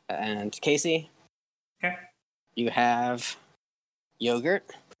 And Casey? Okay. You have yogurt.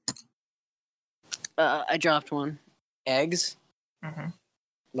 I dropped one. Eggs. Mm-hmm.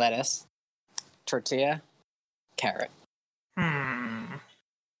 Lettuce. Tortilla. Carrot.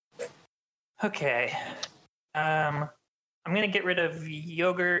 Okay. I'm gonna get rid of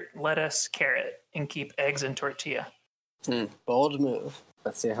yogurt, lettuce, carrot, and keep eggs and tortilla. Bold move.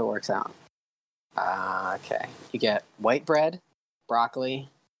 Let's see if it works out. Okay. You get white bread, broccoli,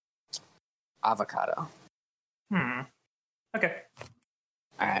 avocado. Okay.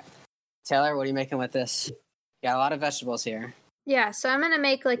 All right. Taylor, what are you making with this? You got a lot of vegetables here. Yeah, so I'm gonna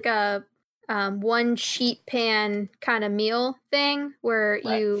make like a one sheet pan kind of meal thing where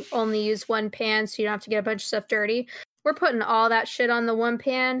you only use one pan so you don't have to get a bunch of stuff dirty. We're putting all that shit on the one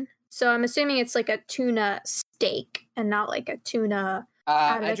pan. So I'm assuming it's like a tuna steak and not like a tuna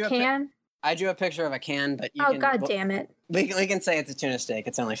out of a can. I drew a picture of a can, but you God damn it. We can say it's a tuna steak.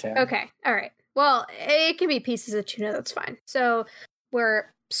 It's only fair. Okay. All right. Well, it can be pieces of tuna. That's fine. So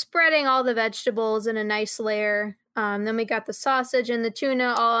we're spreading all the vegetables in a nice layer. Then we got the sausage and the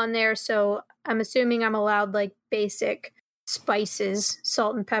tuna all on there. So I'm assuming I'm allowed like basic spices,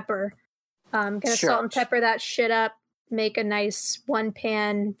 salt and pepper. Gonna salt and pepper that shit up. Make a nice one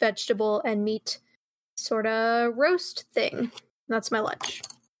pan vegetable and meat sort of roast thing. That's my lunch.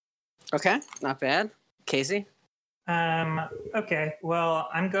 Okay, not bad. Casey? Okay, well,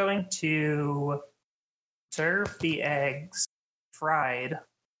 I'm going to serve the eggs fried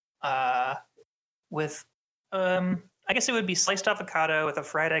with, I guess it would be sliced avocado with a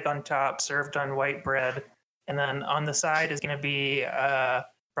fried egg on top, served on white bread, and then on the side is going to be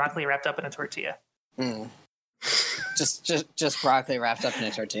broccoli wrapped up in a tortilla. Just broccoli wrapped up in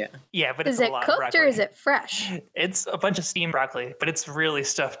a tortilla. Yeah, but it's a lot of broccoli. Is it cooked or is it fresh? It's a bunch of steamed broccoli, but it's really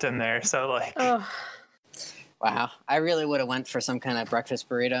stuffed in there. So like, wow, I really would have went for some kind of breakfast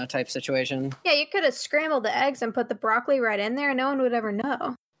burrito type situation. Yeah, you could have scrambled the eggs and put the broccoli right in there, and no one would ever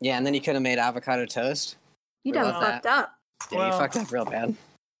know. Yeah, and then you could have made avocado toast. You done fucked up. Yeah, you fucked up real bad.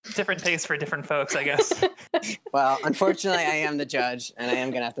 Different tastes for different folks, I guess. Well, unfortunately, I am the judge, and I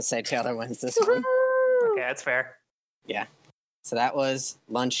am gonna have to say Taylor wins this one. Okay, that's fair. Yeah. So that was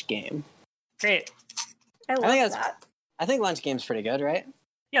lunch game. Great. I love that. I think lunch game's pretty good, right?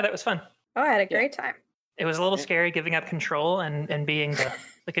 Yeah, that was fun. Oh, I had a great time. It was a little scary giving up control and being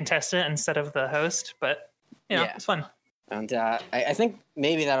the contestant instead of the host, but it was fun. And I think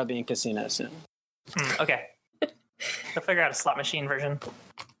maybe that'll be in casino soon. Okay. They'll figure out a slot machine version.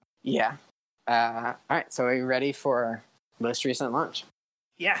 Yeah. All right. So are you ready for most recent lunch?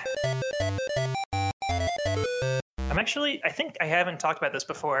 Yeah. I think I haven't talked about this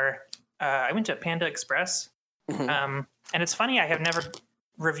before. I went to Panda Express. And it's funny, I have never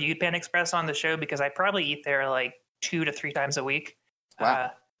reviewed Panda Express on the show because I probably eat there like 2 to 3 times a week.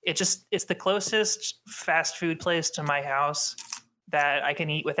 Wow. It's the closest fast food place to my house that I can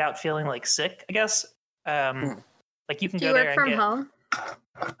eat without feeling like sick, I guess. Like you can go there and work from home?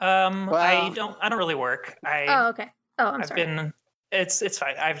 I don't really work. Oh, okay. Oh, I'm sorry. It's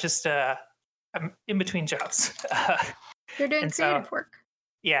fine. I've just I'm in between jobs. You're doing creative work.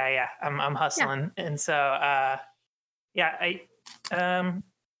 Yeah. I'm hustling. Yeah. And so I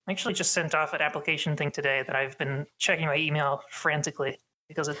actually just sent off an application thing today that I've been checking my email frantically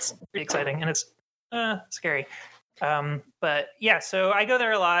because it's pretty exciting and it's scary. But yeah, so I go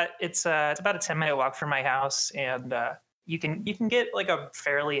there a lot. It's about a 10-minute walk from my house, and you can get like a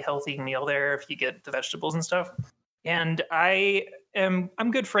fairly healthy meal there if you get the vegetables and stuff. And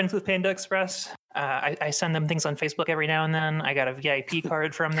I'm good friends with Panda Express. I send them things on Facebook every now and then. I got a VIP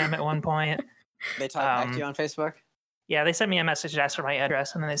card from them at one point. They talk back to you on Facebook? Yeah, they sent me a message to ask for my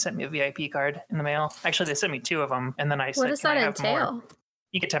address, and then they sent me a VIP card in the mail. Actually, they sent me 2 of them, and then I said, what does that entail? More?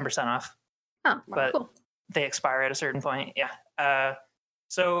 You get 10% off. Oh, but cool. They expire at a certain point. Yeah.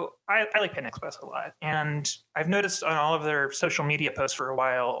 So I like Panda Express a lot, and I've noticed on all of their social media posts for a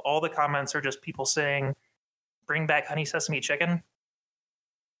while, all the comments are just people saying, "Bring back honey sesame chicken."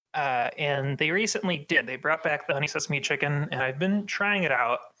 And they recently did. They brought back the honey sesame chicken, and I've been trying it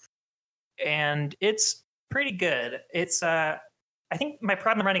out, and it's pretty good. It's I think my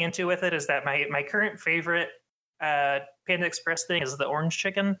problem I'm running into with it is that my current favorite Panda Express thing is the orange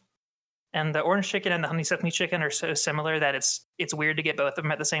chicken. And the orange chicken and the honey sesame chicken are so similar that it's weird to get both of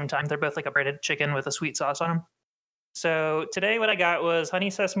them at the same time. They're both like a breaded chicken with a sweet sauce on them. So today what I got was honey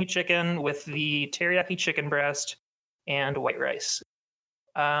sesame chicken with the teriyaki chicken breast and white rice.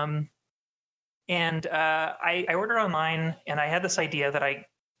 I ordered online, and I had this idea that I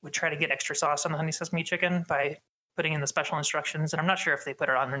would try to get extra sauce on the honey sesame chicken by putting in the special instructions, and I'm not sure if they put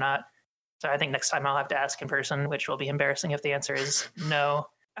it on or not. So I think next time I'll have to ask in person, which will be embarrassing if the answer is no.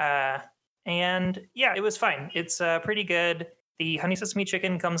 And yeah, it was fine. It's pretty good. The honey sesame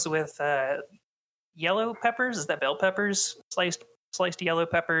chicken comes with yellow peppers. Is that bell peppers? Sliced yellow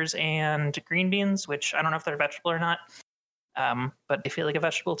peppers and green beans, which I don't know if they're vegetable or not. But they feel like a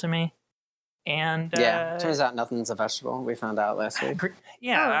vegetable to me. And turns out nothing's a vegetable. We found out last week.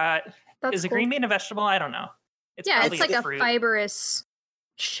 Is a green bean a vegetable? I don't know. It's like a fibrous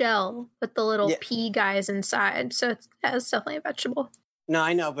shell with the little pea guys inside. So it's definitely a vegetable. No,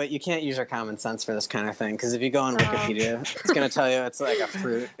 I know, but you can't use your common sense for this kind of thing, because if you go on Wikipedia, it's going to tell you it's like a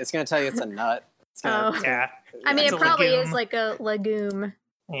fruit. It's going to tell you it's a nut. I mean, it probably is like a legume.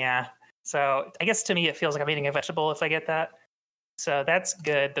 Yeah. So I guess to me, it feels like I'm eating a vegetable if I get that. So that's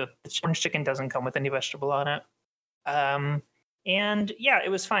good. The orange chicken doesn't come with any vegetable on it. And yeah, it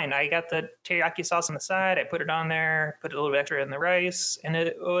was fine. I got the teriyaki sauce on the side. I put it on there, put a little bit extra in the rice, and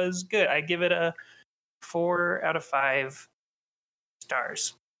it was good. I give it a 4 out of 5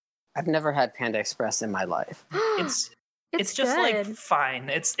 stars. I've never had Panda Express in my life. It's just good. like fine.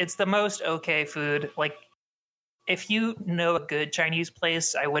 It's the most okay food. Like, if you know a good Chinese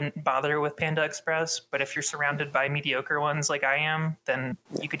place, I wouldn't bother with Panda Express. But if you're surrounded by mediocre ones like I am, then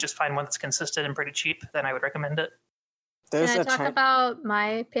you could just find one that's consistent and pretty cheap. Then I would recommend it. Can I talk about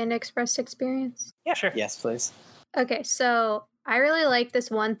my Panda Express experience? Yeah, sure. Yes, please. Okay, so I really like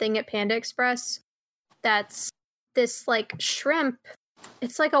this one thing at Panda Express that's this like shrimp.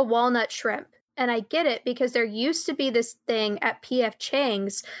 It's like a walnut shrimp. And I get it because there used to be this thing at PF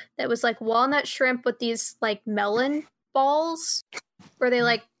Chang's that was like walnut shrimp with these like melon balls where they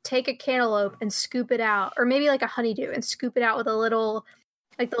like take a cantaloupe and scoop it out, or maybe like a honeydew and scoop it out with a little,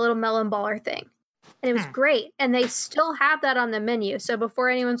 like the little melon baller thing. And it was great. And they still have that on the menu. So before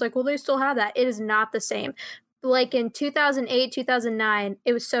anyone's like, well, they still have that, it is not the same. Like in 2008, 2009,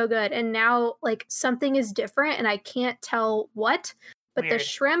 it was so good. And now like something is different and I can't tell what, but Weird. The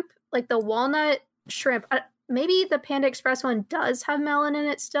shrimp, like the walnut shrimp, maybe the Panda Express one does have melon in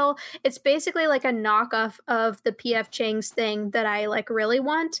it still. It's basically like a knockoff of the PF Chang's thing that I like really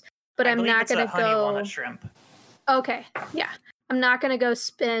want, but I'm not going to go. Walnut shrimp. Okay. Yeah. I'm not going to go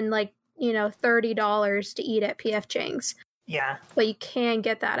spend like, $30 to eat at PF Chang's. Yeah. But you can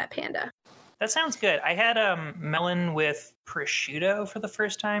get that at Panda. That sounds good. I had melon with prosciutto for the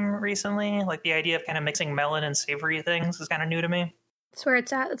first time recently. Like the idea of kind of mixing melon and savory things is kind of new to me. That's where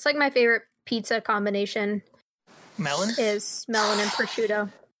it's at. It's like my favorite pizza combination. Melon? Is melon and prosciutto.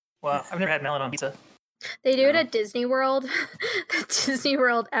 Well, I've never had melon on pizza. They do it at Disney World. The Disney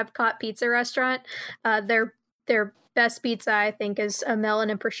World Epcot pizza restaurant. Their best pizza, I think, is a melon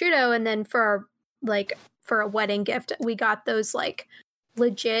and prosciutto. And then for a wedding gift, we got those like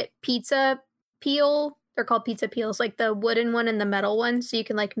legit pizza peel. They're called pizza peels, like the wooden one and the metal one. So you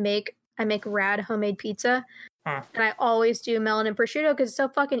can like I make rad homemade pizza. And I always do melon and prosciutto because it's so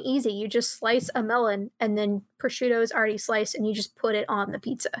fucking easy. You just slice a melon and then prosciutto is already sliced and you just put it on the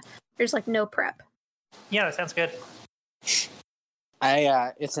pizza. There's like no prep. Yeah, that sounds good.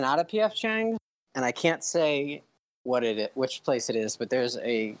 It's not a PF Chang's, and I can't say which place it is, but there's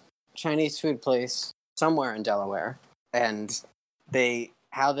a Chinese food place somewhere in Delaware, and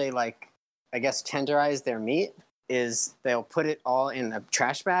how they like, I guess, tenderize their meat is they'll put it all in a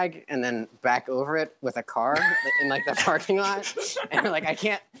trash bag and then back over it with a car in like the parking lot. And like, I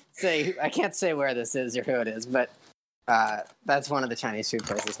can't say where this is or who it is, but that's one of the Chinese food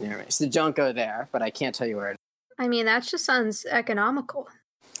places near me. So don't go there, but I can't tell you where it is. I mean, that just sounds economical.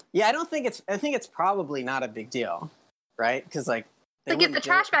 Yeah, I think it's probably not a big deal, right? Because like if the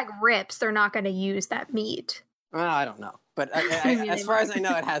trash bag rips, they're not going to use that meat. Well, I don't know. But as far as I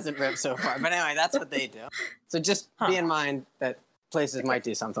know, it hasn't ripped so far. But anyway, that's what they do. So just be in mind that places might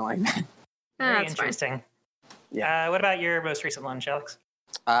do something like that. Very interesting. Fine. Yeah. What about your most recent lunch, Alex?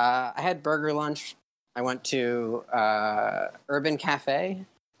 I had burger lunch. I went to Urban Cafe,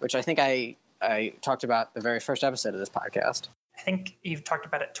 which I think I talked about the very first episode of this podcast. I think you've talked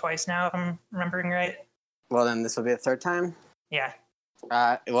about it twice now, if I'm remembering right. Well, then this will be the third time? Yeah.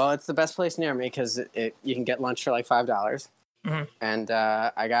 Well, it's the best place near me because you can get lunch for like $5. Mm-hmm. And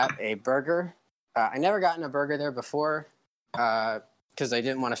I got a burger. I never gotten a burger there before because I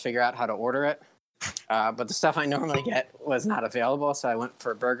didn't want to figure out how to order it. But the stuff I normally get was not available, so I went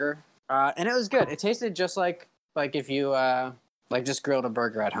for a burger. And it was good. It tasted just like if you just grilled a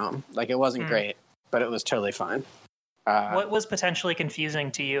burger at home. Like, it wasn't great, but it was totally fine. What was potentially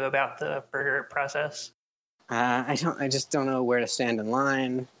confusing to you about the burger process? I just don't know where to stand in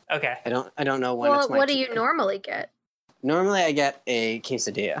line. Okay. I don't know when it's my what do you normally get? Normally I get a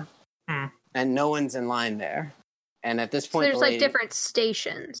quesadilla. And no one's in line there. And at this point, so there's like different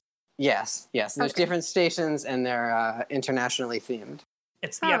stations. Yes. There's different stations, and they're internationally themed.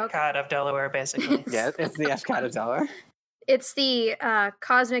 It's the Epcot of Delaware, basically. Yeah, it's the Epcot of Delaware. It's the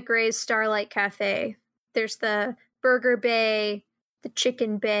Cosmic Rays Starlight Cafe. There's the Burger Bay, the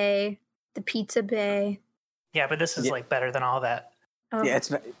Chicken Bay, the Pizza Bay. Yeah, but this is like better than all that. Oh. Yeah,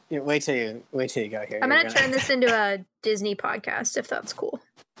 wait till you go here. I'm gonna turn this into a Disney podcast if that's cool.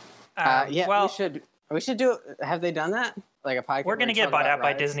 Well, we should do. Have they done that? Like a podcast? We're gonna get bought out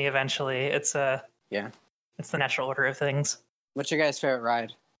by Disney eventually. It's it's the natural order of things. What's your guys' favorite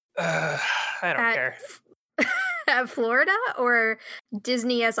ride? I don't care. At Florida or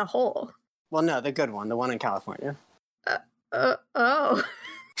Disney as a whole? Well, no, the good one, the one in California. Oh.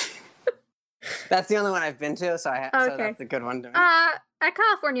 That's the only one I've been to, so so that's the good one to me. At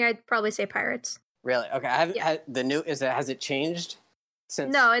California, I'd probably say Pirates. Really? Okay. Has it changed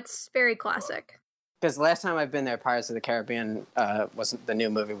since? No, it's very classic. Because last time I've been there, Pirates of the Caribbean the new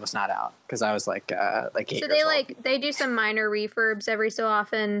movie was not out because I was like 8 so years old. they do some minor refurbs every so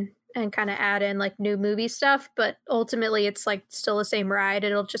often and kind of add in like new movie stuff, but ultimately it's like still the same ride.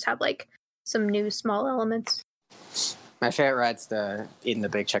 It'll just have like some new small elements. My favorite ride's eating the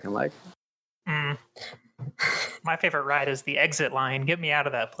big chicken leg. My favorite ride is the exit line. Get me out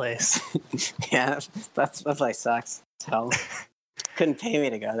of that place. Yeah, that place sucks. Hell, couldn't pay me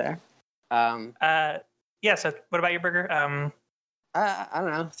to go there. Yeah. So, what about your burger? I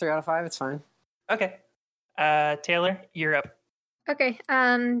don't know. 3 out of 5. It's fine. Okay. Taylor, you're up. Okay.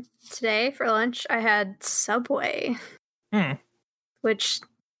 Today for lunch I had Subway, which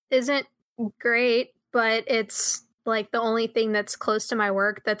isn't great, but it's like the only thing that's close to my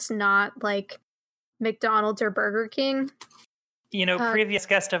work that's not like McDonald's or Burger King. You know, previous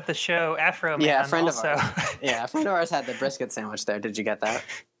guest of the show, Afro Man. Yeah, a friend also. of ours. Yeah, a friend of ours had the brisket sandwich there. Did you get that?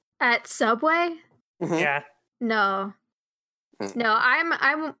 At Subway? Mm-hmm. Yeah. No. No,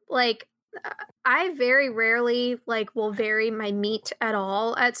 I'm like, I very rarely like will vary my meat at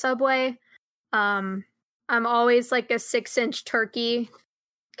all at Subway. I'm always like a 6-inch turkey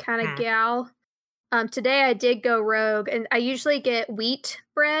kind of gal. Today I did go rogue, and I usually get wheat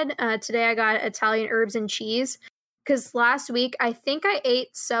bread. Today I got Italian herbs and cheese because last week I think I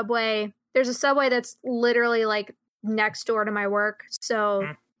ate Subway. There's a Subway that's literally like next door to my work, so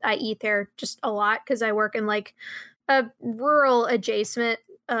I eat there just a lot because I work in like a rural adjacent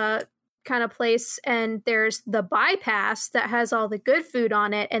kind of place, and there's the bypass that has all the good food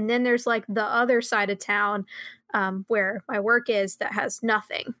on it, and then there's like the other side of town where my work is that has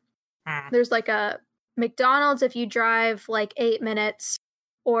nothing. There's like a McDonald's if you drive like 8 minutes,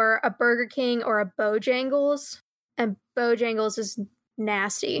 or a Burger King or a Bojangles, and Bojangles is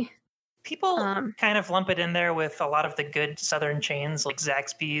nasty. People kind of lump it in there with a lot of the good southern chains like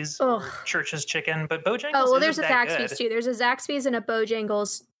Zaxby's or Church's Chicken, but Bojangles well, there's a that Zaxby's good. too. There's a Zaxby's and a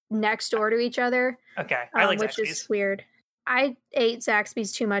Bojangles next door to each other. Okay, I like which Zaxby's. is weird. I ate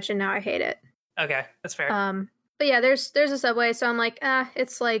Zaxby's too much and now I hate it. Okay, that's fair. But yeah, there's a Subway, so I'm like,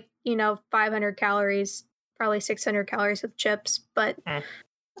 it's like, 500 calories, probably 600 calories with chips. But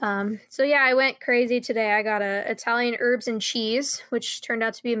so yeah, I went crazy today. I got a Italian herbs and cheese, which turned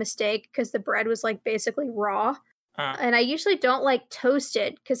out to be a mistake because the bread was like basically raw. And I usually don't like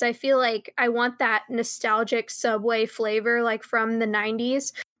toasted because I feel like I want that nostalgic Subway flavor like from the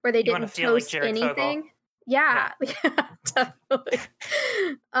 90s where they didn't toast like anything. Yeah, definitely.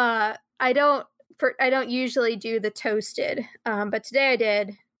 I don't usually do the toasted, but today I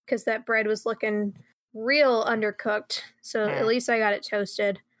did because that bread was looking real undercooked. So at least I got it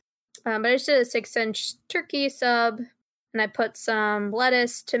toasted. But I just did a 6-inch turkey sub, and I put some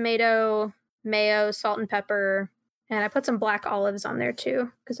lettuce, tomato, mayo, salt and pepper, and I put some black olives on there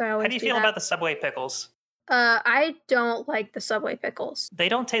too because I always. How do you feel about the Subway pickles? I don't like the Subway pickles. They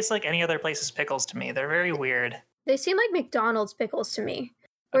don't taste like any other place's pickles to me. They're very weird. They seem like McDonald's pickles to me.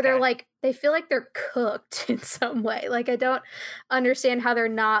 Where they're like, they feel like they're cooked in some way. Like, I don't understand how they're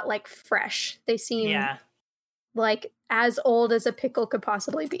not like fresh. They seem like as old as a pickle could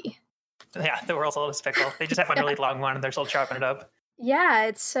possibly be. Yeah, the world's oldest pickle. They just have one really long one and they're still chopping it up. Yeah,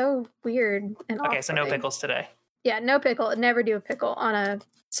 it's so weird and Okay, so no pickles today. Yeah, no pickle. Never do a pickle on a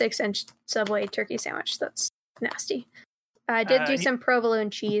 6-inch Subway turkey sandwich. That's nasty. I did do some provolone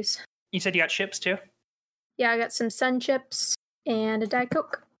cheese. You said you got chips too? Yeah, I got some Sun Chips and a Diet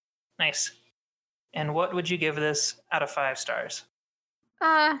Coke. Nice. And what would you give this out of 5 stars?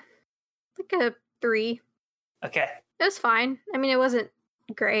 Like a 3. Okay. It was fine. I mean, it wasn't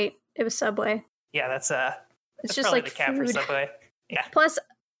great. It was Subway. Yeah, that's it's just probably like the cap for food. Subway. Yeah. Plus,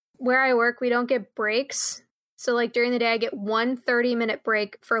 where I work, we don't get breaks. So, like, during the day, I get 1 30-minute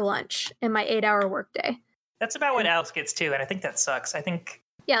break for lunch in my 8-hour workday. That's about what Alex gets, too, and I think that sucks. I think...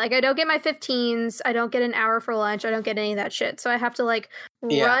 Yeah, like, I don't get my 15s. I don't get an hour for lunch. I don't get any of that shit. So, I have to, like,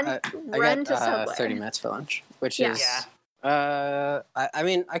 run to Subway. 30 minutes for lunch, which is... Yeah. I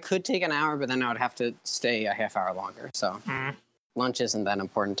mean, I could take an hour, but then I would have to stay a half hour longer. So, lunch isn't that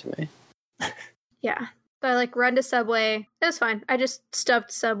important to me. Yeah. So I like run to Subway. It was fine. I just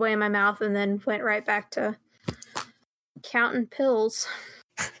stuffed Subway in my mouth and then went right back to counting pills.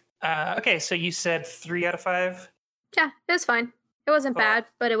 Okay, so you said 3 out of 5? Yeah, it was fine. It wasn't bad,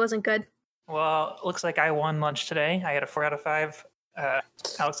 but it wasn't good. Well, looks like I won lunch today. I had a 4 out of 5.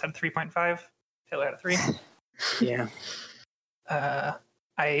 Alex had a 3.5. Taylor had a 3. Yeah.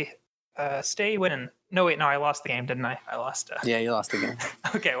 I stay winning. No, wait, no, I lost the game, didn't I? I lost. Yeah, you lost the game.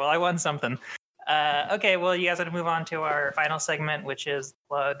 Okay, well, I won something. Okay, well, you guys have to move on to our final segment, which is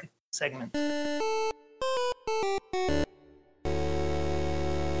plug segment.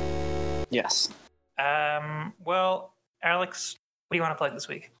 Yes. Well, Alex, what do you want to plug this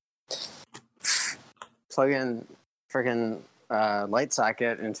week? Plug in freaking light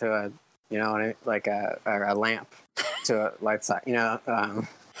socket into a, like a lamp to a light socket. I'm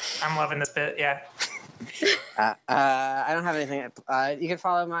loving this bit. Yeah. I don't have anything. You can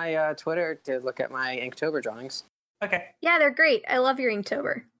follow my Twitter to look at my Inktober drawings. Okay. Yeah, they're great. I love your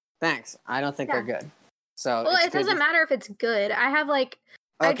Inktober. Thanks. I don't think they're good. So well, it doesn't matter if it's good. I have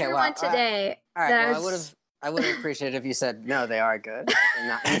I drew one today. All right. I would have appreciated if you said no, they are good. And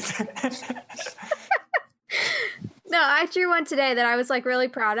not... No, I drew one today that I was really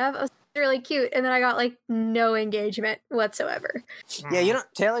proud of. It was really cute, and then I got no engagement whatsoever. Yeah,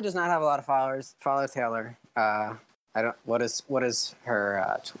 Taylor does not have a lot of followers. Follow Taylor. I don't. What is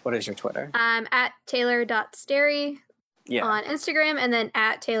her? What is your Twitter? At Taylor.Sterry on Instagram, and then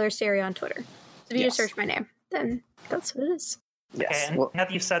at Taylor Sterry on Twitter. So if you just search my name, then that's what it is. Yes. Okay, now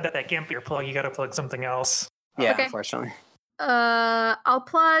that you've said that can't be your plug, you got to plug something else. Yeah, unfortunately. I'll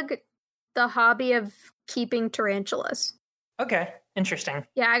plug the hobby of keeping tarantulas. Okay, interesting.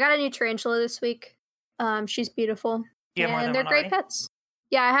 Yeah, I got a new tarantula this week. She's beautiful. And they're great pets.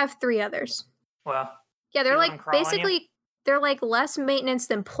 Yeah, I have 3 others. Well. Yeah, they're basically they're less maintenance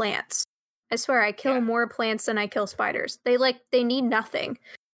than plants. I swear, I kill more plants than I kill spiders. They need nothing.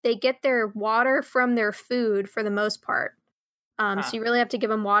 They get their water from their food for the most part. So you really have to give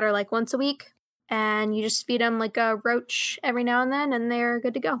them water once a week, and you just feed them a roach every now and then, and they're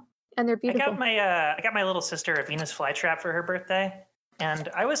good to go. And they're beautiful. I got my little sister a Venus flytrap for her birthday, and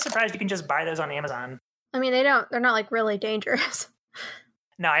I was surprised you can just buy those on Amazon. I mean, they're not really dangerous.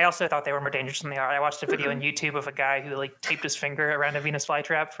 No, I also thought they were more dangerous than they are. I watched a video on YouTube of a guy who taped his finger around a Venus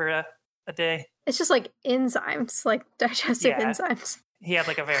flytrap for a day. It's just enzymes, digestive enzymes. He had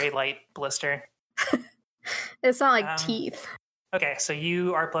a very light blister. It's not teeth. Okay, so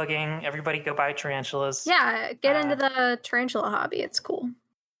you are plugging. Everybody go buy tarantulas. Yeah, get into the tarantula hobby. It's cool.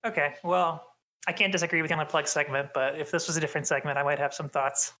 Okay, well, I can't disagree with you on the plug segment, but if this was a different segment, I might have some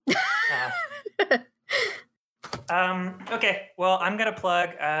thoughts. Okay, well, I'm going to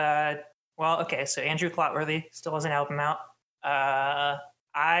plug, so Andrew Clotworthy still has an album out.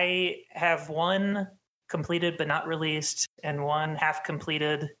 I have 1 completed but not released and 1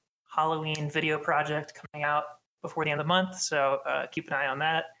 half-completed Halloween video project coming out before the end of the month, so keep an eye on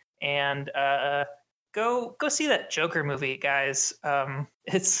that. And go see that Joker movie, guys.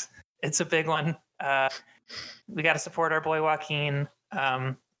 It's a big one. We got to support our boy Joaquin.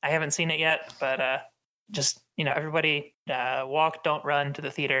 I haven't seen it yet, but just everybody walk, don't run to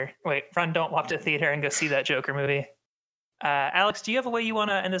the theater. Wait, run, don't walk to the theater, and go see that Joker movie. Alex, do you have a way you want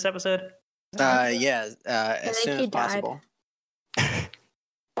to end this episode? As soon as possible.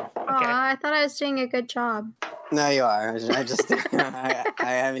 Okay. I thought I was doing a good job. No, you are. I just I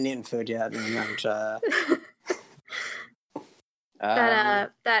haven't eaten food yet.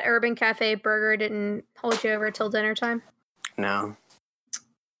 That Urban Cafe burger didn't hold you over till dinner time? No.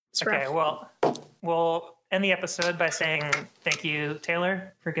 It's okay, rough. Well, we'll end the episode by saying thank you,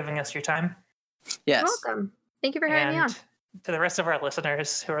 Taylor, for giving us your time. Yes. You're welcome. Thank you for having me on. To the rest of our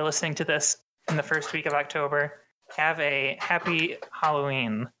listeners who are listening to this in the first week of October, have a happy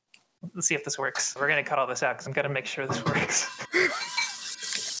Halloween. Let's see if this works. We're going to cut all this out because I'm going to make sure this works.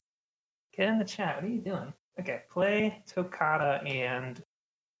 Get in the chat. What are you doing? Okay, play Toccata and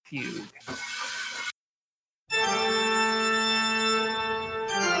Fugue.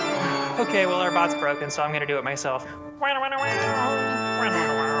 Okay, well, our bot's broken, so I'm going to do it myself.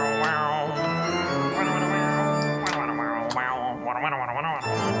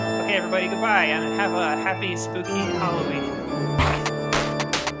 Okay, everybody, goodbye, and have a happy, spooky Halloween.